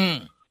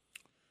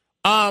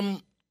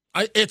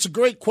 It's a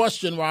great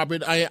question,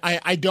 Robert.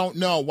 I don't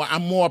know.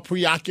 I'm more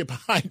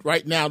preoccupied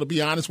right now, to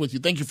be honest with you.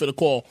 Thank you for the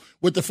call,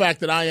 with the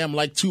fact that I am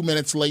like 2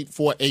 minutes late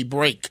for a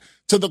break.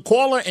 To the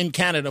caller in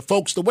Canada,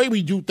 folks, the way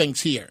we do things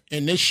here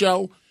in this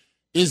show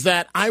is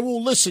that I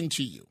will listen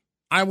to you.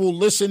 I will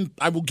listen.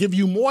 I will give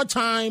you more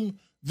time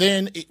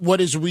than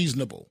what is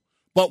reasonable.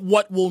 But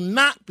what will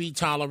not be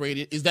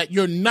tolerated is that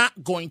you're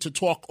not going to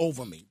talk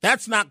over me.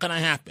 That's not going to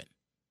happen.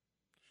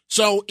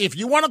 So if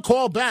you want to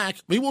call back,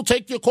 we will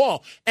take your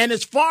call. And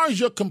as far as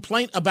your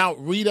complaint about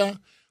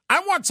Rita, I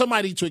want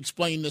somebody to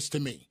explain this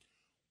to me.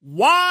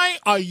 Why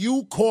are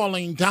you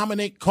calling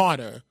Dominic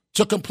Carter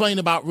to complain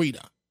about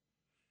Rita?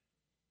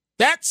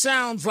 That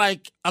sounds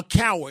like a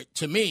coward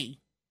to me.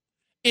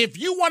 If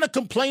you want to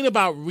complain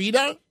about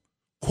Rita,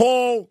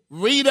 call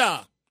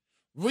Rita.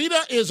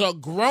 Rita is a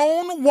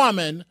grown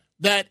woman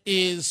that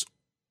is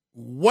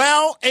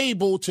well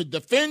able to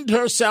defend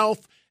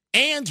herself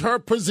and her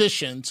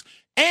positions.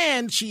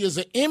 And she is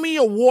an Emmy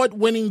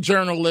award-winning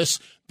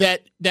journalist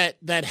that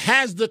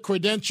has the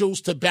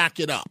credentials to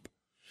back it up.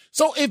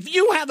 So if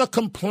you have a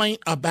complaint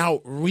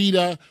about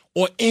Rita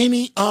or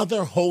any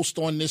other host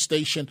on this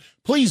station,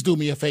 please do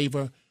me a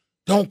favor.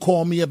 Don't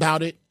call me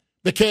about it,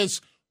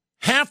 because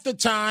half the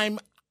time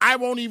I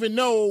won't even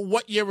know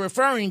what you're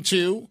referring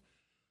to.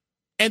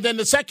 And then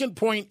the second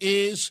point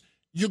is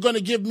you're going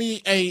to give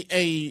me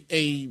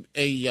an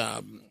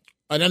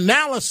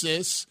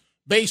analysis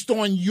based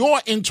on your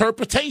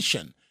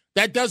interpretation.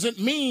 That doesn't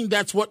mean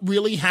that's what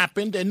really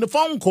happened in the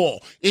phone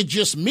call. It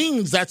just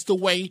means that's the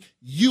way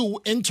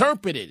you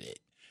interpreted it.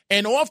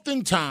 And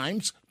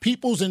oftentimes,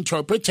 people's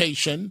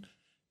interpretation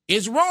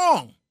is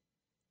wrong.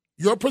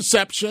 Your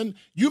perception,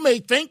 you may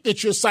think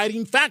that you're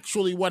citing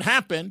factually what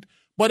happened,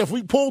 but if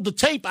we pull the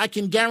tape, I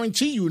can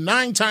guarantee you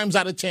 9 times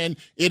out of 10,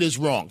 it is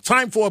wrong.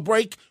 Time for a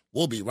break.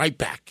 We'll be right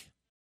back.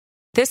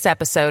 This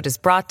episode is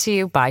brought to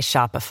you by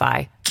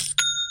Shopify.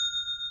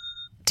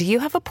 Do you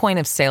have a point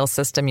of sale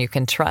system you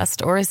can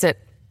trust, or is it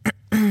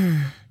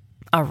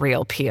a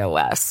real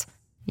POS?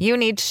 You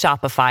need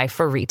Shopify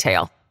for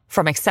retail.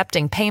 From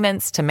accepting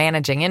payments to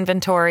managing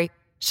inventory,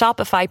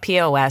 Shopify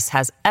POS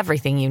has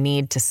everything you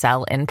need to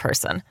sell in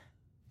person.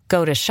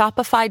 Go to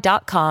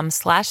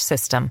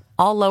shopify.com/system,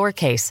 all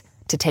lowercase,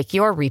 to take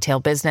your retail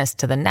business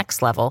to the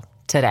next level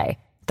today.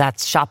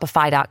 That's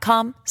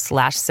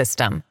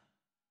shopify.com/system.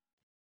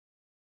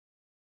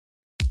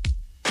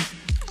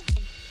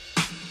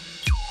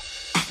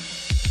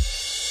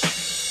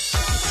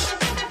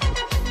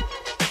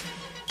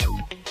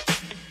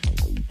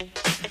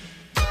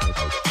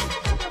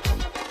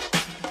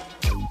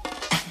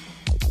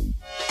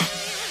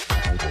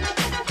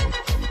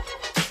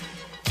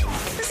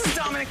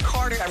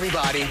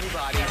 Everybody.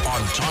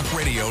 On Talk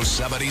Radio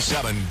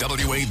 77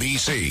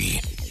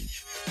 WABC.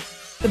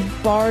 The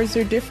bars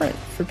are different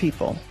for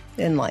people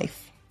in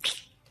life.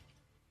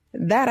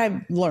 That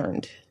I've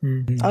learned.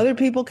 Mm-hmm. Other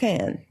people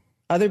can.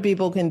 Other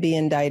people can be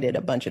indicted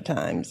a bunch of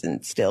times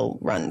and still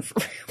run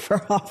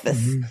for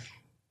office.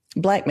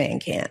 Mm-hmm. Black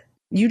man can't.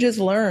 You just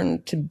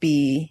learn to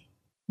be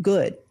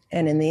good.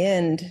 And in the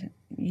end,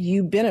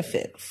 you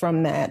benefit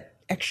from that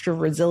extra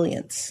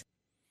resilience.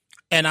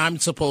 And I'm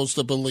supposed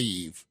to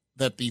believe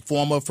that the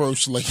former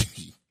First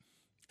Lady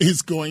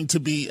is going to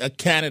be a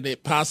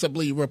candidate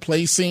possibly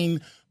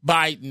replacing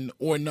Biden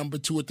or number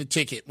 2 at the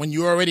ticket, when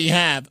you already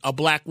have a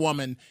black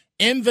woman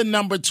in the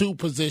number 2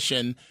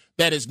 position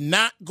that is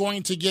not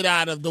going to get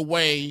out of the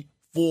way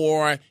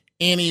for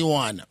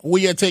anyone.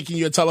 We are taking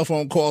your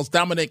telephone calls.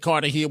 Dominic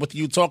Carter here with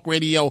you, Talk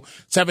Radio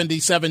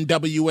 77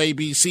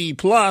 WABC.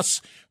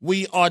 Plus,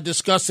 we are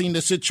discussing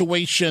the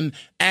situation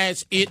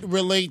as it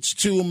relates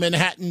to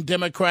Manhattan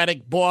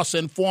Democratic boss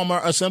and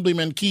former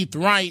Assemblyman Keith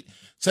Wright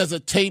says a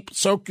tape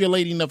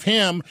circulating of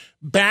him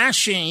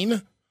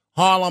bashing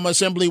Harlem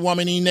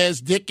Assemblywoman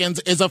Inez Dickens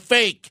is a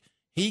fake.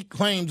 He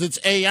claims it's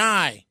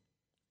AI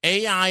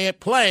at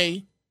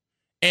play,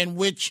 in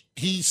which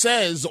he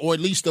says, or at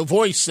least the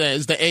voice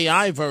says, the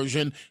AI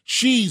version,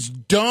 she's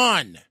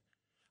done.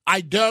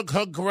 I dug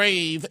her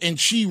grave and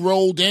she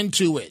rolled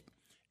into it.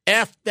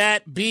 F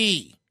that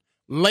B.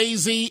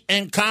 Lazy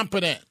and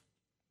competent.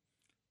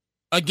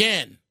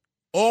 Again,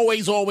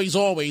 always,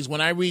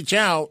 when I reach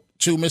out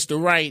to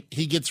Mr. Wright,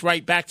 he gets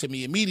right back to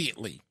me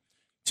immediately.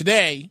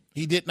 Today,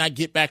 he did not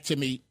get back to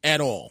me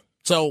at all.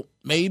 So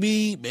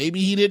maybe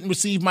he didn't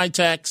receive my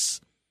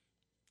text.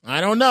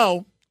 I don't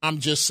know. I'm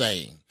just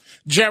saying.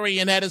 Jerry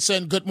in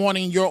Edison, good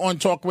morning. You're on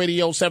Talk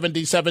Radio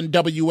 77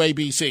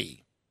 WABC.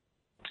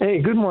 Hey,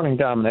 good morning,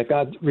 Dominic.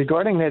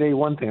 Regarding that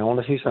A1 thing, I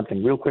want to say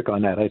something real quick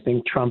on that. I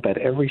think Trump at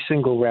every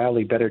single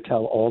rally better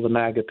tell all the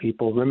MAGA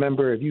people,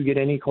 remember, if you get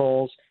any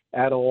calls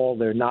at all,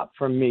 they're not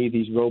from me.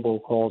 These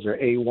robocalls are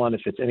A1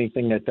 if it's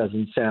anything that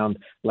doesn't sound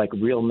like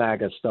real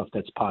MAGA stuff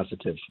that's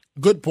positive.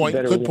 Good point.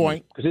 Good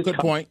point.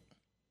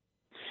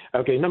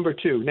 Okay, number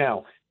two.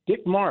 Now,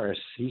 Dick Morris,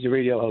 he's a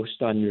radio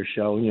host on your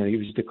show. You know, he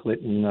was the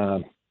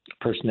Clinton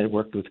person that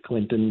worked with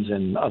Clintons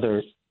and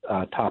other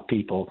top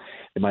people.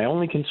 And my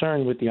only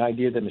concern with the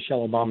idea that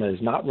Michelle Obama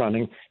is not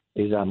running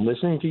is I'm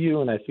listening to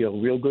you and I feel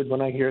real good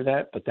when I hear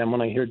that. But then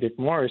when I hear Dick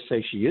Morris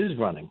say she is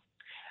running,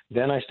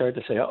 then I start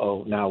to say,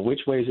 uh-oh, now which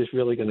way is this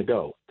really going to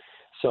go?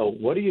 So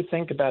what do you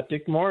think about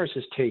Dick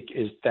Morris's take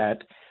is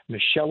that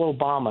Michelle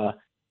Obama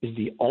is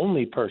the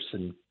only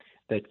person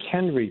that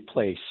can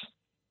replace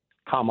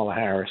Kamala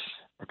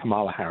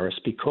Harris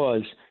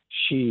because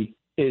she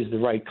is the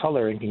right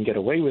color and can get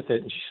away with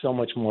it, and she's so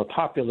much more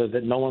popular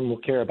that no one will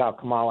care about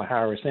Kamala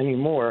Harris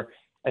anymore.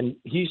 And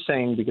he's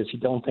saying because he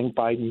don't think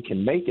Biden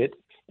can make it,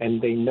 and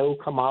they know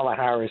Kamala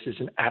Harris is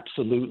an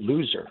absolute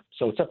loser.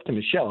 So it's up to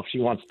Michelle if she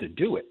wants to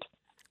do it.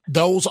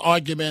 Those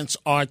arguments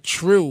are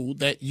true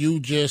that you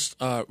just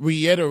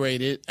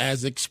reiterated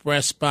as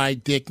expressed by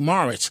Dick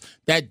Morris.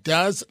 That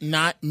does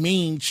not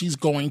mean she's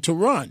going to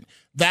run.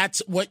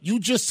 That's what you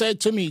just said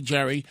to me,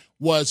 Jerry,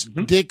 was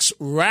Dick's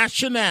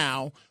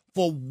rationale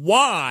for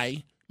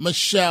why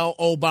Michelle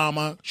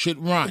Obama should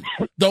run.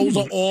 Those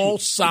are all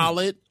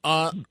solid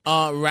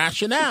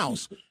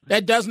rationales.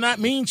 That does not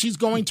mean she's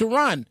going to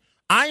run.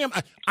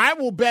 I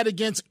will bet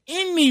against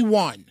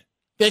anyone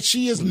that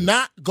she is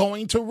not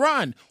going to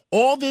run.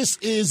 All this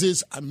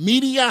is a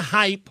media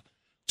hype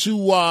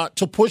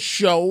to push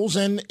shows,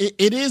 and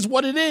it is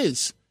what it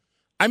is.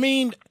 I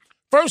mean,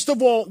 first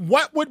of all,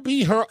 what would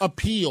be her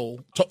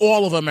appeal to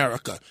all of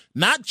America?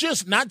 Not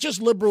just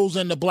liberals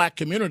and the black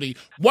community.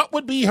 What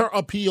would be her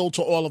appeal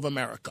to all of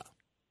America?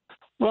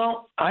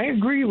 Well, I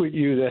agree with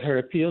you that her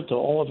appeal to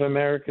all of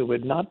America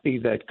would not be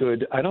that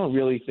good. I don't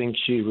really think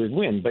she would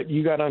win. But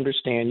you got to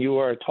understand, you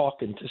are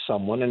talking to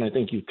someone, and I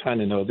think you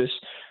kind of know this,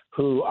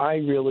 who I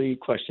really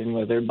question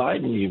whether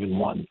Biden even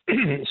won.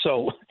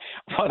 So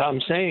what I'm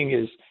saying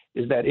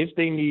is that if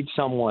they need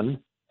someone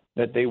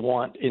that they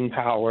want in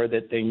power,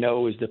 that they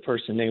know is the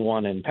person they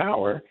want in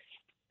power,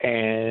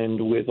 and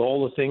with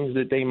all the things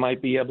that they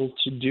might be able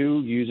to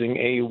do using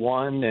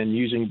A1 and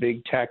using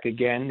big tech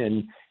again,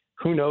 and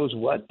who knows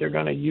what they're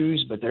going to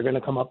use, but they're going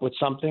to come up with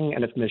something.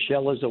 And if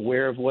Michelle is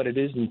aware of what it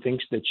is and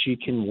thinks that she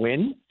can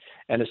win,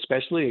 and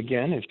especially,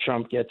 again, if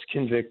Trump gets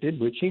convicted,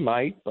 which he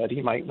might, but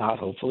he might not,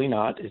 hopefully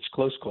not. It's a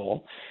close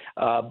call,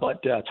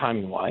 but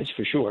timing-wise,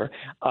 for sure.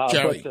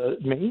 Jerry, but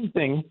the main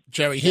thing...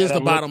 Jerry, here's the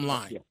bottom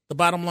line. Yeah. The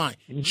bottom line.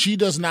 Mm-hmm. She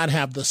does not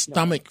have the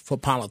stomach for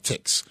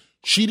politics.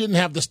 She didn't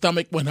have the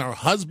stomach when her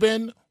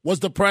husband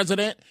was the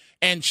president,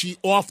 and she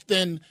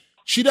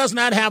does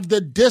not have the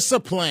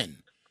discipline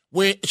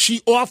where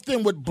she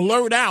often would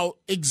blurt out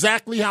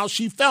exactly how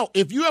she felt.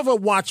 If you ever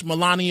watch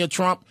Melania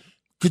Trump,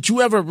 could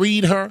you ever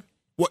read her?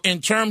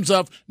 In terms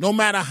of no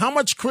matter how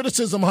much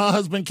criticism her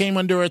husband came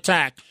under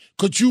attack,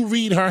 could you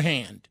read her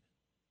hand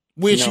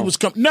where she was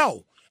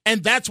No.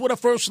 And that's what a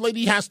first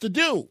lady has to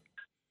do.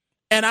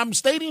 And I'm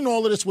stating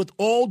all of this with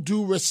all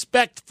due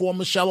respect for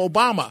Michelle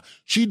Obama.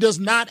 She does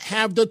not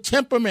have the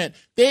temperament.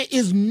 There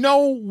is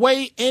no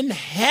way in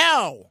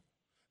hell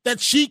that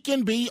she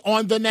can be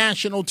on the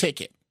national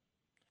ticket.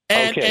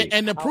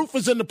 And the proof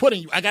is in the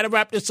pudding. I got to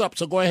wrap this up.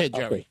 So go ahead,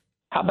 Jerry. Okay.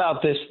 How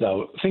about this,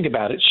 though? Think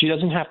about it. She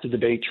doesn't have to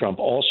debate Trump.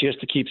 All she has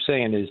to keep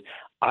saying is,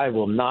 I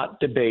will not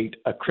debate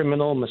a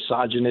criminal,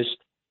 misogynist,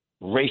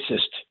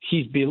 racist.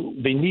 He's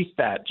beneath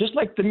that. Just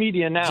like the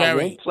media now.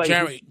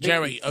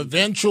 Jerry,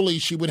 eventually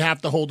she would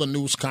have to hold a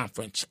news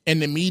conference, and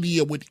the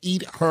media would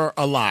eat her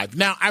alive.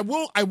 Now, I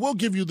will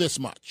give you this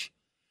much.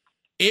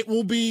 It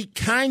will be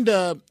kind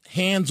of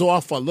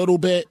hands-off a little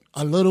bit.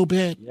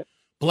 Yep.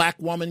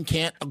 Black woman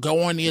can't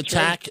go on the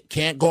attack,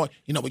 can't go,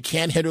 we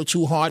can't hit her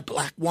too hard.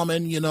 Black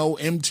woman,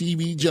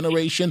 MTV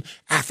generation,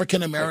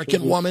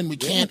 African-American woman, we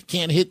can't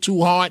hit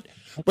too hard.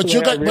 But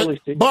you're going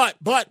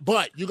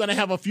you're going to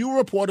have a few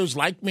reporters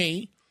like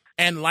me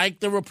and like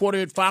the reporter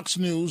at Fox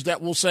News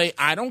that will say,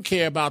 I don't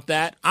care about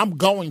that. I'm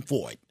going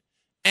for it.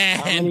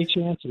 And how many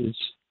chances?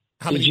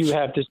 did you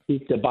have to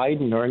speak to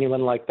Biden or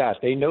anyone like that?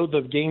 They know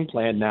the game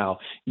plan now.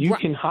 You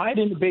can hide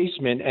in the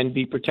basement and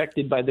be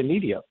protected by the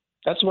media.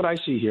 That's what I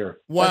see here.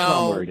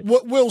 Well,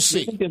 we'll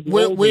see.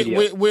 We'll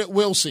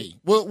see.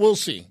 We'll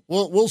see.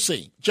 We'll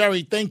see.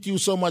 Jerry, thank you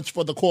so much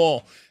for the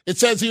call. It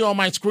says here on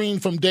my screen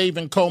from Dave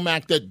and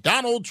Comac that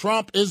Donald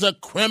Trump is a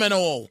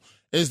criminal.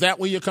 Is that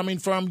where you're coming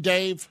from,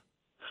 Dave?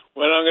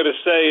 What I'm going to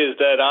say is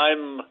that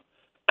I'm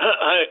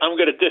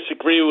going to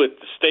disagree with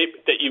the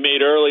statement that you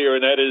made earlier,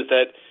 and that is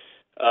that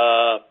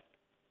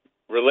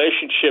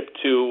relationship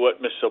to what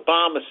Ms.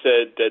 Obama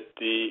said, that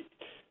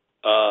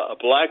a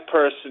black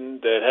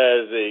person that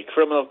has a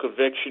criminal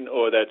conviction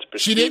or that's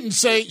she didn't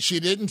say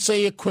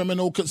a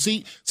criminal.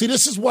 See,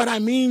 this is what I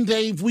mean,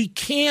 Dave. We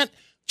can't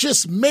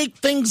just make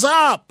things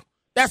up.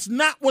 That's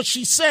not what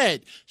she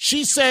said.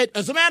 She said,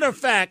 as a matter of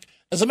fact,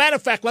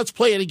 let's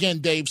play it again,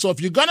 Dave. So if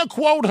you're going to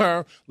quote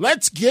her,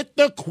 let's get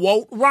the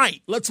quote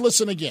right. Let's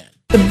listen again.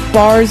 The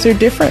bars are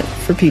different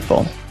for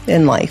people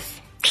in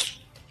life.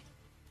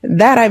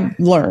 That I've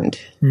learned.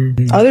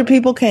 Mm-hmm. Other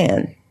people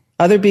can.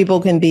 Other people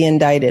can be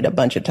indicted a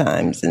bunch of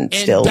times and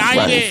still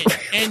run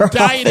for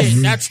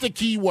office. That's the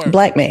key word.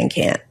 Black man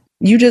can't.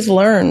 You just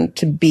learn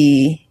to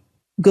be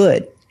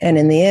good. And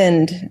in the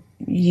end,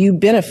 you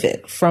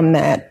benefit from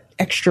that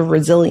extra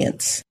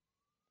resilience.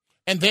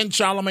 And then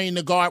Charlamagne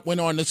Tha God went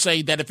on to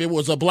say that if it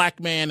was a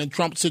black man in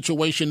Trump's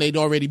situation, they'd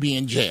already be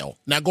in jail.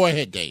 Now go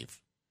ahead, Dave.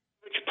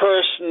 Which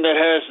person that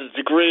has a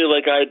degree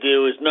like I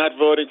do is not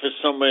voting for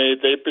somebody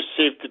they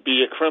perceive to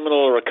be a criminal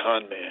or a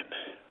con man.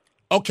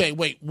 Okay,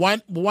 wait,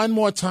 one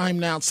more time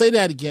now. Say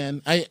that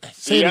again.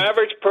 The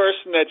average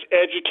person that's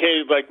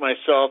educated like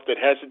myself that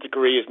has a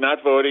degree is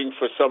not voting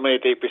for somebody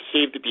they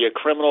perceive to be a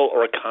criminal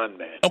or a con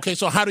man. Okay,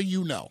 so how do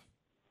you know?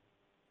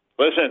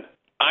 Listen,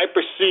 I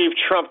perceive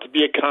Trump to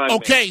be a con man.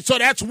 Okay, so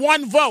that's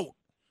one vote.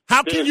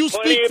 How can you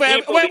speak for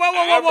everybody?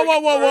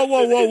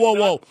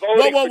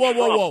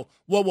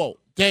 Whoa.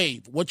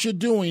 Dave, what you're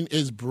doing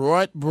is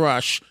broad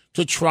brush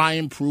to try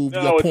and prove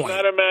your point. No, it's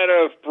not a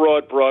matter of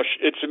broad brush.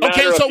 It's a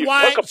matter of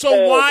why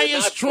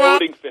is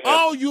Trump?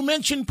 Oh, you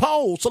mentioned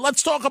polls. So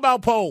let's talk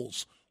about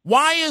polls.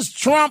 Why is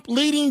Trump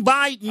leading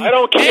Biden? I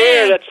don't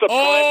care. That's the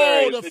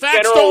primary. Oh, the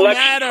facts don't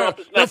matter.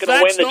 The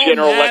facts don't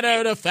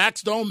matter. The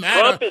facts don't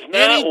matter. Trump is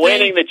not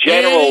winning the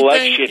general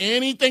election.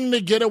 Anything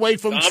to get away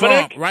from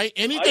Trump, right?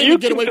 Anything to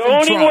get away from Trump.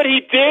 Are you condoning what he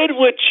did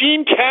with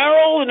Jean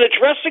Carroll in the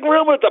dressing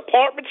room at the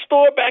department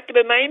store back in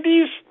the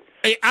 90s?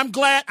 Hey, I'm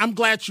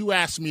glad you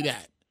asked me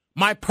that.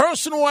 My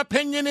personal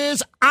opinion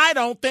is I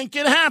don't think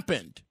it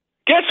happened.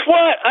 Guess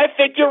what? I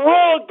think you're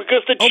wrong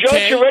because the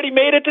judge already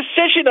made a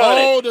decision on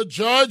it. Oh, the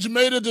judge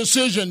made a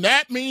decision.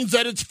 That means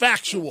that it's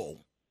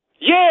factual.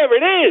 Yeah,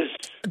 it is.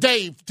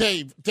 Dave,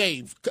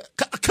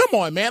 come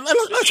on, man.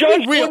 Let's judge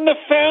be real. Wouldn't have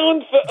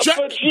found for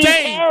Jean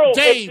Carroll.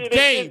 Dave.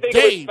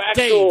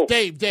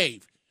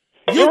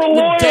 You're a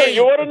lawyer.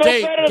 You ought to know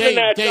better than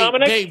that,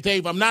 Dominic.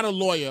 Dave, I'm not a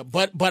lawyer,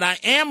 but I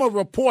am a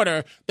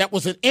reporter that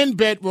was an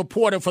in-bed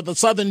reporter for the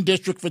Southern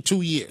District for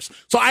 2 years.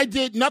 So I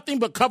did nothing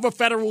but cover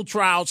federal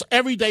trials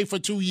every day for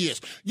 2 years.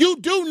 You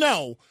do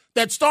know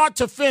that start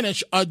to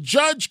finish, a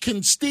judge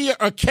can steer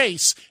a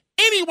case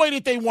any way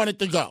that they want it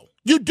to go.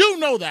 You do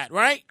know that,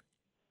 right?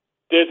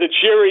 There's a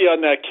jury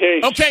on that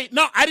case. Okay,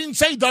 no, I didn't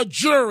say the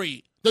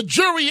jury. The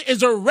jury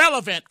is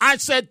irrelevant. I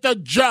said the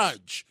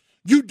judge.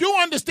 You do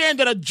understand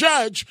that a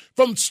judge,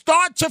 from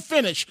start to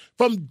finish,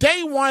 from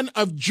day one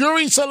of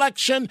jury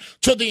selection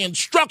to the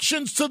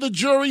instructions to the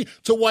jury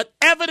to what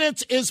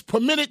evidence is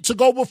permitted to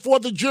go before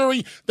the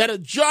jury, that a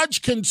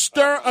judge can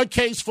stir a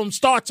case from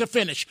start to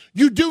finish.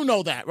 You do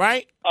know that,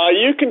 right? Are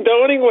you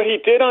condoning what he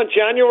did on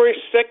January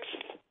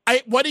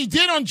 6th? What he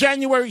did on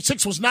January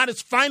 6th was not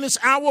his finest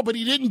hour, but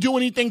he didn't do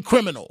anything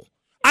criminal.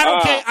 I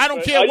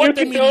don't care what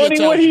the media tells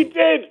you. What he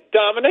did,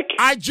 Dominic?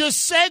 I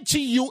just said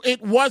to you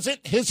it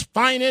wasn't his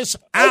finest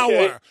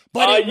hour,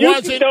 but it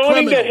wasn't criminal.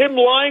 Are you condoning that him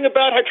lying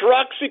about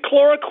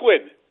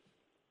hydroxychloroquine?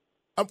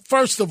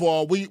 First of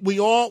all, we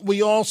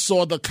all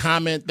saw the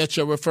comment that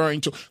you're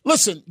referring to.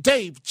 Listen,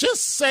 Dave,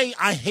 just say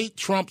I hate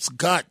Trump's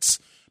guts.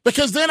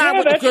 Because then I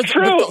would. That's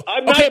true.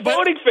 I'm not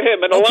voting for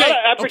him, and a lot of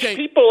average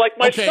people like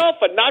myself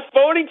are not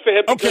voting for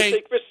him because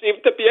they perceive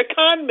him to be a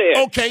con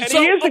man.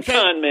 He is a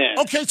con man.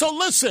 Okay, so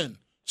listen.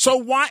 So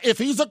why, if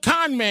he's a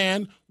con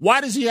man,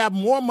 why does he have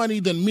more money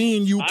than me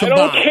and you combined? I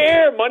don't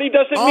care. Money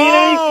doesn't mean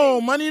anything.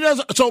 Oh,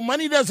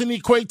 money doesn't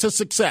equate to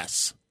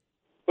success.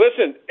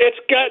 Listen, it's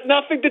got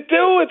nothing to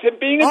do with him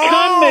being a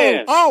con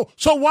man.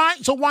 So why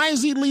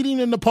is he leading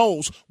in the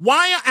polls?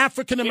 Why are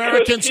African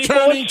Americans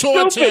turning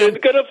towards him?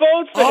 And going to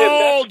vote for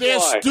him. They're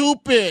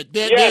stupid.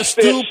 They're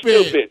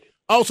stupid.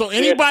 Oh, so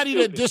anybody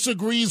that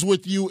disagrees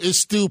with you is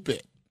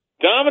stupid.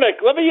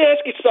 Dominic, let me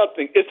ask you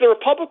something. Is the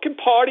Republican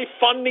Party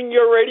funding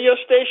your radio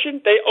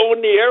station? They own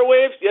the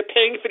airwaves? They're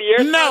paying for the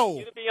airwaves? No.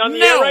 You to be on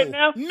the air right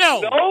now? No,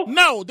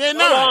 they're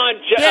not. Come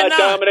on,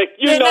 Dominic.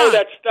 You know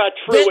that's not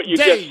true what you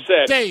just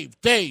said.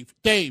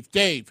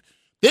 Dave.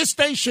 This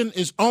station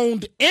is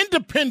owned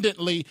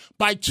independently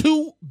by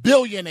two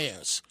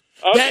billionaires.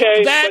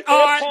 Okay, but they're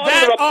part of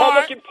the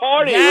Republican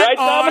Party, right,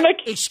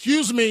 Dominic?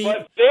 Excuse me.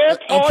 But they're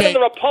part of the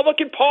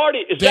Republican Party.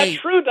 Is that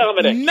true,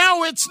 Dominic?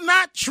 No, it's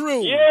not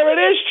true. Yeah, it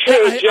is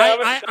true,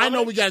 I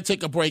know we got to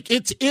take a break.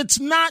 It's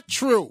not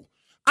true.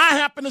 I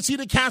happen to see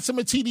the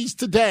Catsimatidis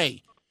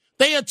today.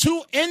 They are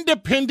two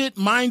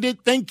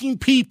independent-minded, thinking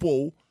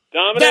people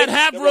that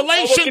have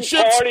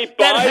relationships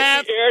that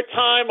have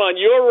airtime on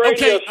your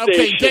radio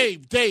station. Okay,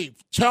 Dave,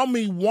 tell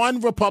me one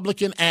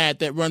Republican ad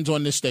that runs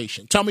on this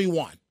station. Tell me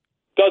one.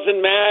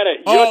 Doesn't matter.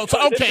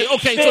 Okay.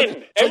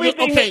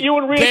 Everything that you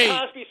and Rita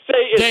Cosby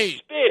say is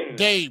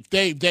spin.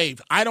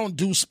 Dave, I don't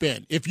do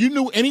spin. If you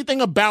knew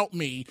anything about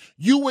me,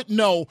 you would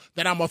know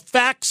that I'm a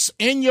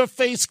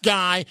facts-in-your-face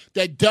guy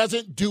that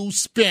doesn't do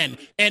spin.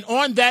 And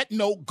on that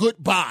note,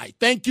 goodbye.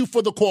 Thank you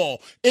for the call.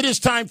 It is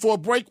time for a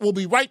break. We'll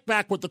be right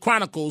back with the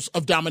Chronicles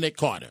of Dominic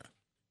Carter.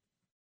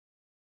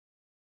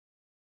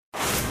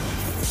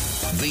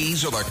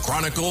 These are the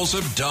Chronicles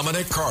of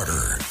Dominic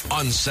Carter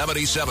on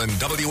 77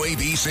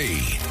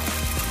 WABC.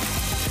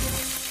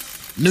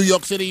 New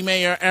York City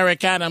Mayor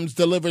Eric Adams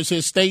delivers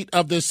his State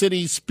of the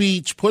City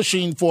speech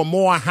pushing for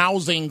more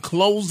housing,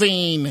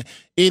 closing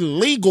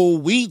illegal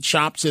weed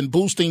shops, and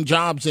boosting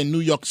jobs in New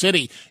York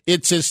City.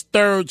 It's his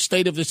third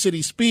State of the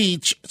City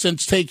speech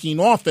since taking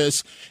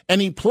office,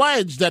 and he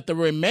pledged that the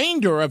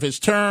remainder of his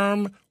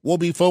term will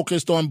be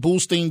focused on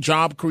boosting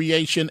job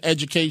creation,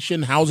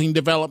 education, housing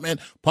development,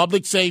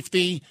 public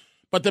safety.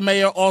 But the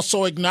mayor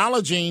also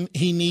acknowledging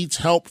he needs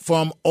help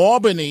from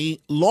Albany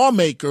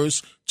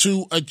lawmakers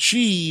to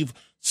achieve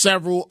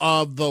several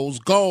of those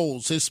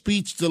goals. His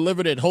speech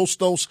delivered at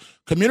Hostos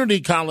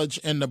Community College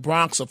in the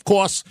Bronx, of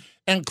course,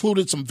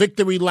 included some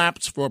victory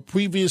laps for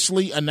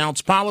previously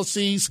announced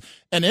policies,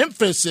 an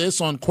emphasis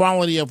on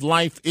quality of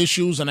life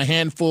issues, and a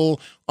handful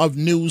of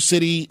new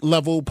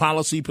city-level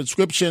policy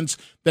prescriptions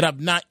that have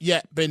not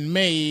yet been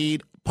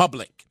made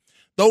public.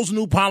 Those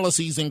new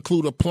policies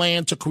include a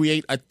plan to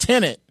create a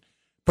tenant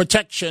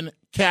protection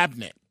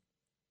cabinet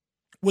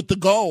with the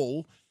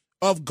goal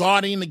of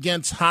guarding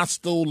against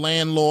hostile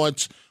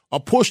landlords, a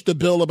push to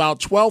build about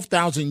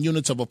 12,000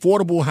 units of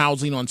affordable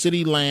housing on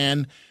city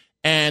land,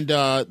 and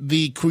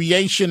the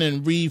creation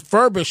and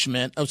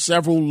refurbishment of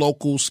several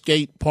local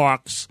skate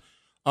parks,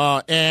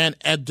 and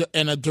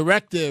a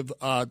directive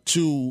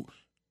to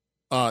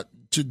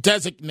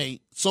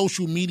designate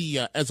social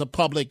media as a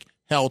public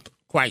health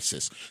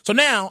crisis. So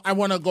now I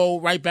want to go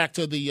right back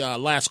to the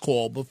last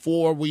call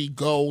before we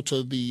go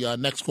to the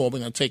next call we're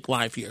going to take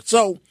live here.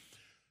 So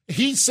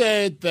he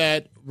said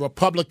that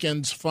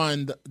Republicans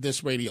fund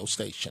this radio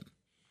station.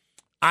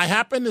 I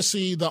happened to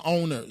see the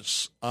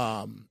owners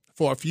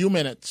for a few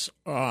minutes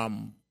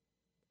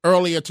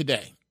earlier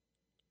today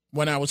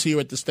when I was here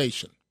at the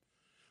station.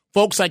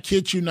 Folks, I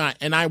kid you not,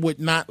 and I would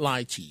not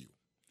lie to you.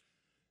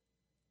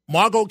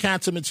 Margot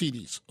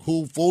Catsimatidis,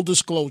 who, full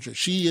disclosure,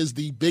 she is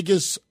the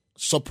biggest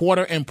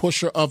supporter and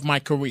pusher of my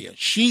career.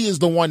 She is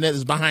the one that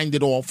is behind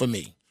it all for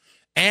me.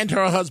 And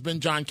her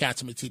husband, John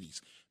Catsimatidis.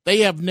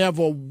 They have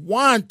never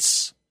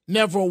once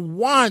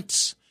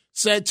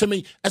said to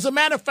me, as a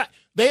matter of fact,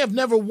 they have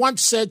never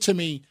once said to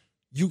me,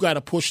 you got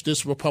to push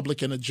this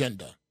Republican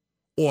agenda,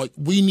 or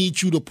we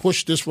need you to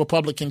push this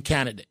Republican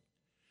candidate.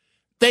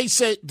 They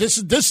say, this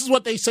is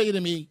what they say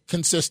to me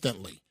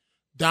consistently.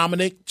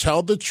 Dominic,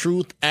 tell the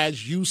truth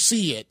as you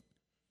see it,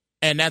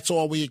 and that's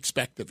all we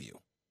expect of you.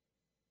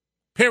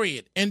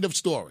 Period. End of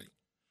story.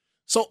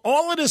 So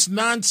all of this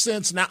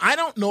nonsense, now I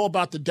don't know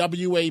about the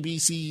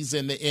WABCs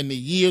in the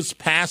years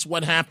past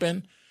what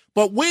happened,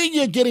 but where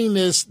you're getting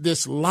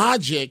this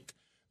logic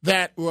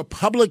that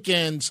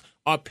Republicans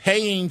are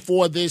paying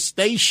for this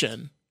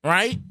station,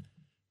 right?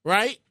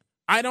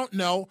 I don't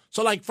know.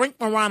 So like Frank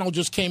Morano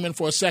just came in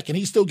for a second.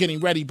 He's still getting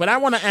ready, but I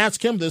want to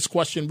ask him this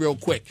question real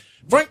quick.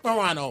 Frank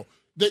Morano,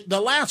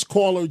 the last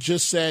caller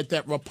just said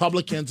that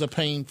Republicans are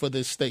paying for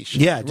this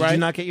station. Yeah, did right? you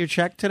not get your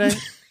check today?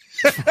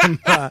 From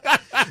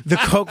the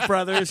Koch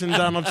brothers and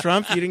Donald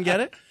Trump? You didn't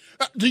get it?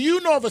 Do you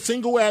know of a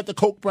single ad the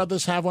Koch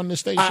brothers have on this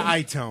station?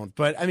 I don't.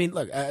 But, I mean,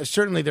 look,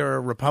 certainly there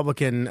are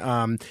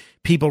Republican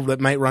people that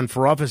might run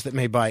for office that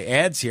may buy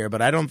ads here,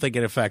 but I don't think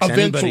it affects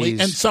anybody's...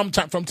 and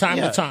from time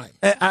to time.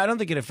 I don't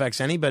think it affects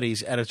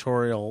anybody's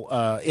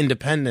editorial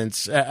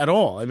independence at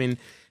all. I mean...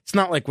 It's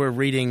not like we're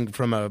reading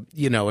from a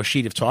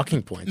sheet of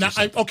talking points.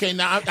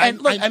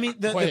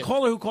 The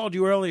caller who called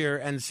you earlier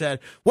and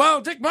said,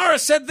 "Well, Dick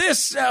Morris said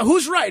this.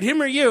 Who's right,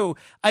 him or you?"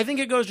 I think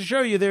it goes to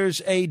show you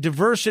there's a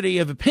diversity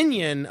of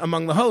opinion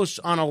among the hosts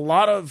on a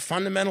lot of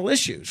fundamental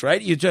issues.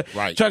 Right? You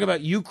talk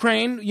about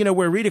Ukraine.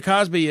 Where Rita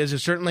Cosby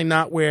is certainly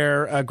not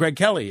where Greg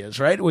Kelly is.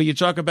 Right? Where you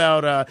talk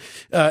about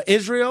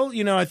Israel.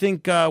 I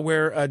think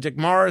where Dick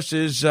Morris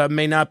is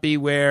may not be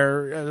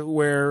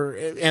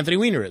where Anthony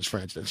Weiner is, for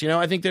instance.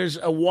 I think there's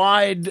a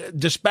wide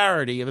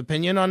disparity of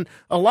opinion on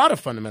a lot of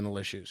fundamental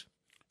issues.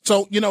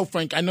 So,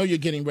 Frank, I know you're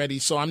getting ready,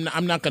 so I'm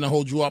not going to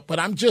hold you up, but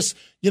I'm just,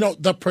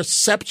 the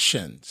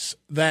perceptions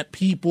that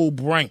people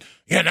bring,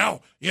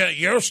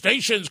 your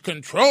station's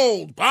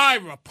controlled by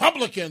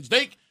Republicans.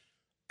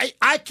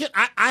 I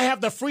have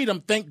the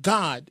freedom, thank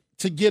God,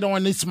 to get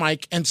on this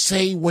mic and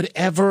say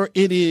whatever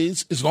it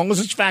is, as long as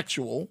it's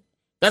factual.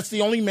 That's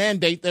the only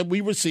mandate that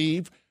we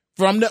receive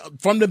from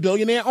the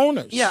billionaire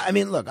owners. Yeah, I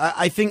mean, look,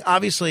 I think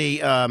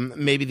obviously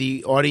maybe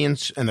the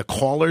audience and the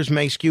callers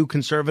may skew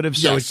conservative,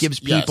 so it gives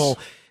people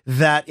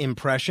that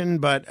impression.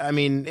 But, I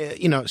mean,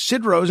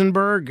 Sid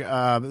Rosenberg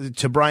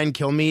to Brian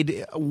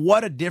Kilmeade,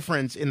 what a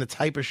difference in the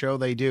type of show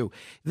they do.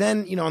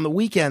 Then, on the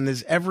weekend,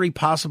 there's every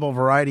possible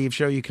variety of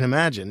show you can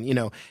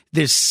imagine.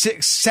 There's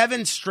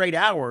 7 straight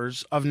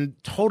hours of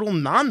total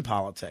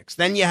non-politics.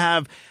 Then you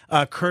have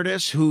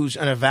Curtis, who's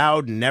an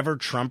avowed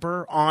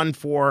never-Trumper, on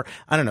for,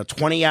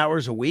 20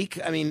 hours a week.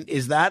 I mean,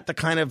 is that the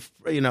kind of,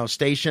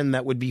 station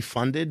that would be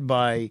funded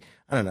by,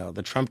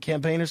 the Trump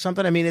campaign or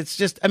something? I mean, it's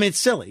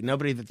silly.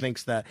 Nobody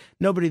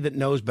that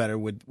knows better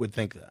would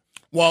think that.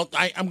 Well,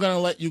 I'm going to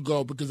let you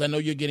go because I know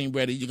you're getting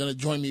ready. You're going to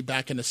join me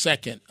back in a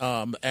second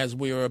as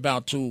we are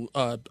about to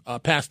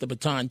pass the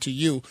baton to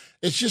you.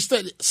 It's just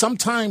that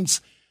sometimes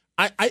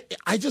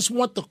I just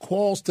want the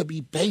calls to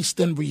be based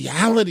in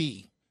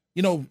reality.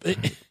 You're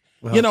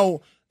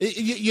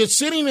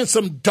sitting in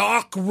some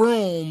dark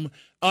room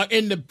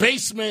in the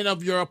basement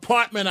of your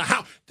apartment or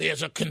house.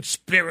 There's a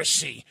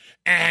conspiracy,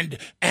 and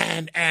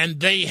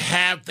they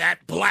have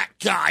that black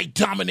guy,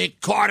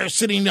 Dominic Carter,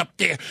 sitting up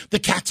there, the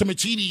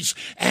Katamatides,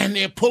 and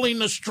they're pulling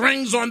the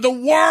strings on the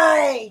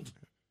world.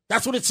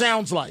 That's what it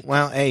sounds like.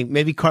 Well, hey,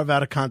 maybe carve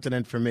out a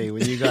continent for me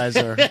when you guys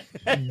are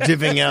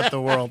divvying out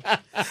the world.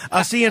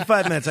 I'll see you in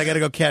 5 minutes. I got to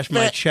go cash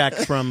my check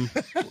from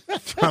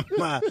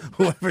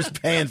whoever's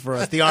paying for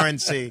us, the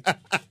RNC.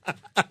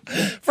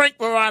 Frank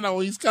Morano,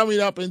 he's coming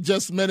up in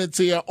just minutes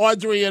here.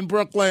 Audrey in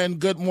Brooklyn.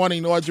 Good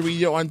morning, Audrey.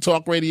 You're on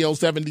Talk Radio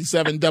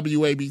 77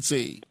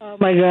 WABC. Oh,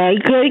 my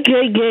God.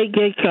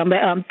 Good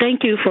comeback.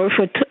 Thank you for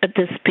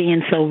this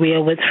being so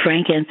real with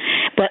Frank and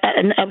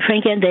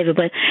David.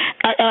 But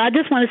I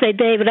just want to say,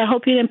 David, I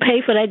hope you didn't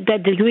pay for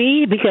that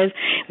degree, because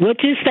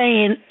what you're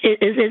saying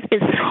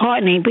is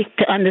heartening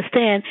to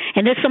understand.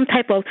 And there's some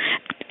type of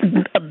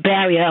a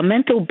barrier, a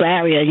mental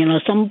barrier.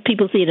 Some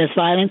people see it as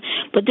violent,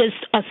 but there's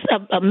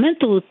a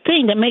mental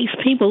thing that makes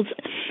people.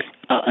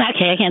 I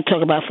can't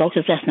talk about folks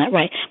if that's not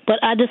right.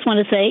 But I just want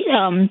to say,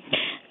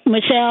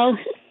 Michelle.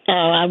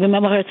 I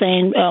remember her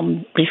saying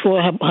before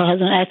her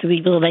husband asked to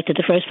be elected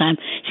the first time,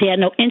 she had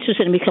no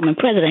interest in becoming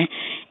president.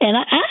 And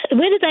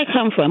where did that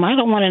come from? I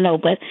don't want to know,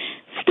 but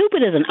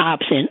stupid is an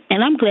option.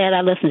 And I'm glad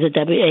I listened to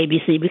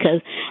WABC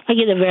because I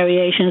get the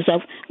variations of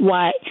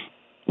why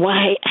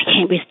I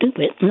can't be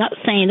stupid. I'm not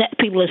saying that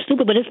people are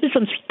stupid, but it's been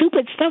some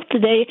stupid stuff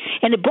today,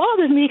 and it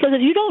bothers me because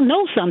if you don't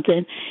know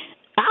something,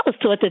 I was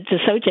taught to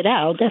search it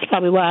out. That's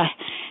probably why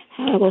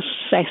I will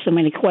ask so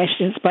many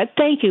questions. But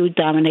thank you,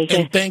 Dominic.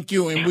 And thank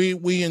you, and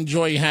we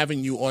enjoy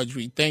having you,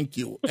 Audrey. Thank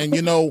you. And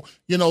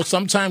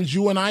sometimes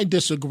you and I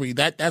disagree.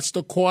 That's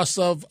the course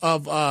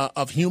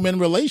of human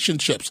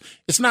relationships.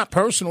 It's not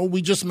personal.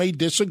 We just may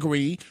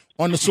disagree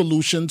on the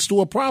solutions to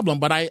a problem.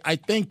 But I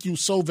thank you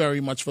so very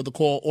much for the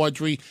call,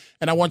 Audrey,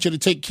 and I want you to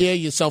take care of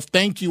yourself.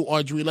 Thank you,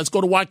 Audrey. Let's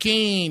go to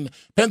Joaquin,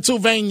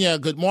 Pennsylvania.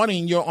 Good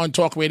morning. You're on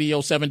Talk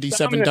Radio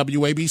 77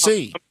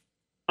 WABC.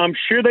 I'm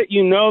sure that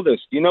you know this.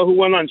 You know who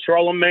went on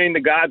Charlemagne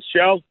the God's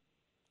show?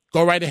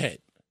 Go right ahead.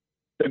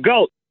 The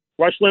GOAT,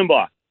 Rush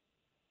Limbaugh.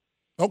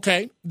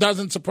 Okay.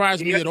 Doesn't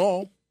surprise me at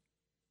all.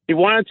 He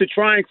wanted to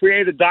try and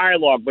create a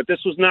dialogue, but this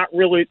was not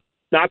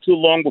too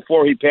long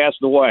before he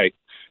passed away.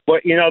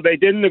 But, they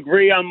didn't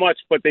agree on much,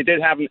 but they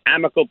did have an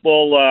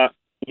amicable,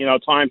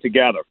 time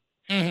together.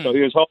 Mm-hmm. So he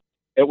was hoping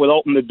it would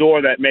open the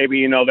door that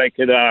maybe, they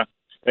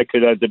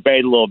could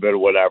debate a little bit or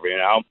whatever,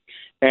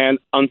 And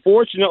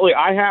unfortunately,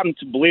 I happen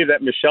to believe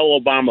that Michelle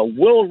Obama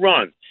will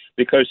run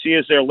because she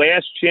is their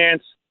last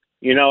chance,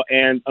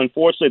 and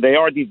unfortunately they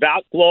are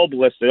devout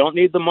globalists. They don't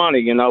need the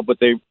money, but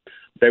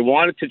they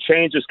wanted to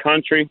change this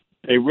country.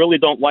 They really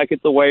don't like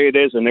it the way it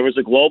is, and there is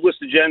a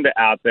globalist agenda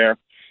out there,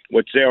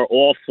 which they are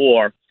all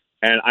for.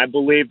 And I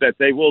believe that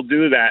they will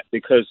do that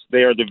because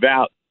they are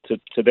devout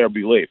to their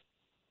belief.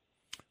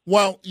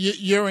 Well,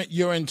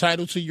 you're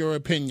entitled to your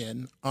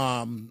opinion.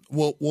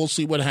 We'll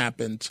see what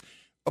happens.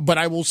 But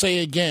I will say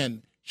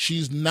again,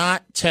 she's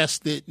not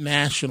tested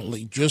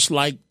nationally, just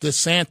like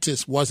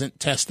DeSantis wasn't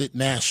tested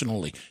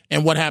nationally.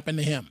 And what happened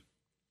to him?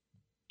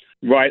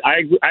 Right. I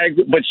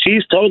agree, but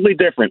she's totally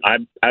different.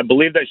 I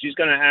believe that she's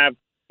going to have,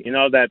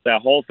 that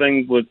whole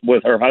thing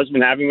with her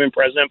husband having been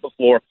president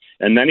before,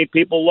 and many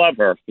people love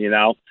her,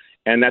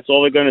 and that's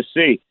all they're going to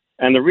see.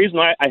 And the reason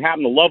I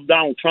happen to love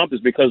Donald Trump is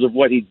because of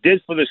what he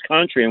did for this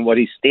country and what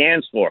he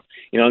stands for.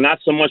 Not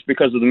so much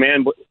because of the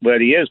man that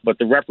he is, but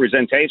the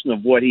representation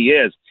of what he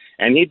is.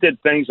 And he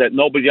did things that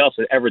nobody else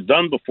had ever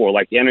done before,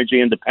 like the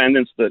energy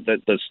independence,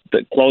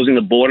 the closing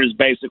the borders,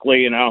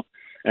 basically,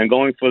 and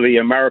going for the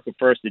America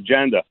First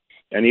agenda.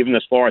 And even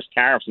as far as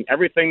tariffs and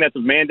everything that the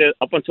man did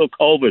up until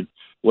COVID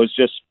was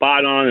just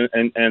spot on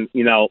and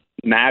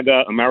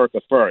MAGA,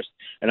 America First.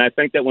 And I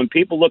think that when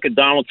people look at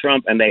Donald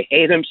Trump and they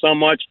hate him so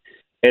much,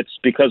 it's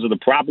because of the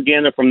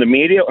propaganda from the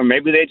media, or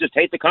maybe they just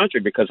hate the country,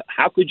 because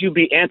how could you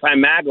be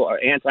anti-MAGA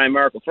or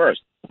anti-America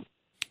First?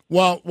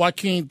 Well,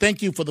 Joaquin,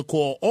 thank you for the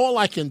call. All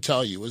I can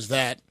tell you is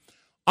that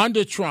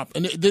under Trump,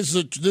 and this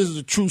is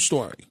a true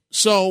story.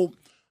 So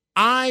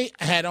I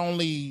had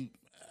only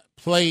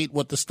played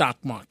with the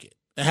stock market.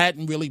 I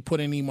hadn't really put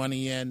any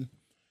money in.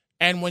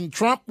 And when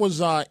Trump was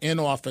in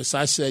office,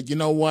 I said, you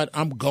know what?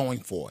 I'm going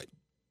for it.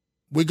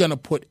 We're going to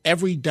put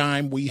every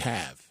dime we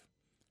have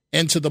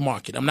into the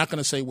market. I'm not going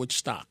to say which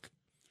stock.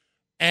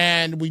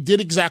 And we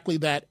did exactly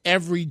that,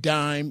 every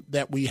dime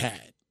that we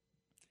had.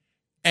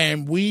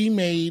 And we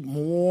made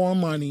more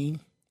money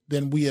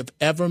than we have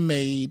ever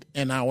made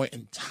in our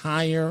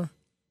entire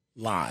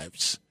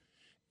lives.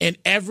 And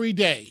every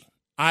day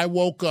I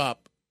woke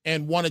up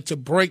and wanted to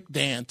break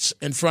dance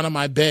in front of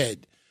my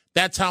bed.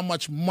 That's how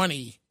much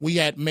money we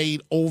had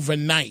made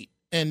overnight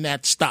in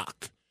that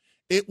stock.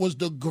 It was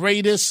the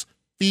greatest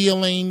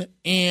feeling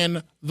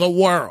in the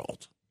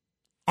world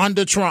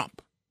under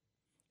Trump.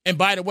 And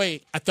by the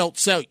way, I felt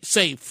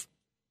safe.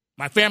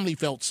 My family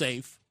felt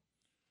safe.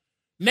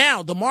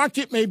 Now, the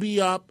market may be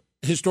up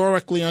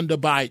historically under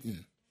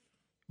Biden,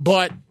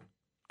 but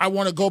I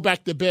want to go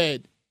back to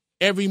bed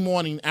every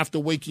morning after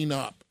waking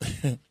up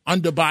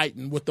under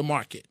Biden with the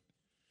market.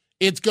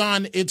 It's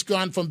gone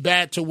from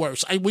bad to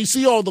worse. We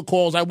see all the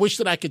calls. I wish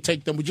that I could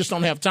take them. We just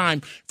don't have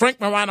time.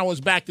 Frank Morano is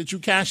back. Did you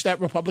cash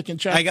that Republican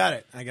check? I got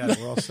it.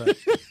 We're all set.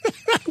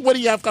 What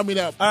do you have coming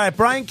up? All right,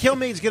 Brian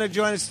Kilmeade is going to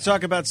join us to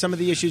talk about some of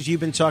the issues you've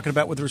been talking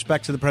about with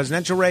respect to the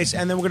presidential race.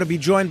 And then we're going to be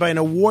joined by an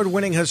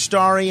award-winning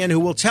historian who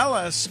will tell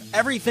us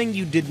everything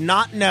you did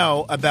not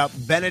know about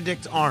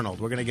Benedict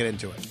Arnold. We're going to get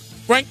into it.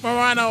 Frank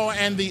Morano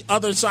and the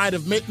other side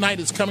of midnight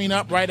is coming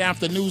up right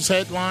after news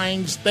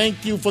headlines.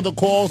 Thank you for the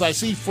calls. I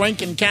see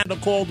Frank in Canada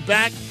called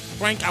back.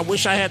 Frank, I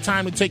wish I had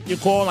time to take your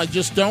call. I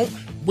just don't.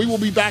 We will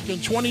be back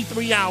in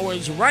 23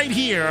 hours right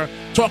here.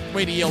 Talk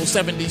Radio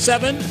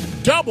 77,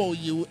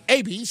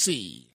 WABC.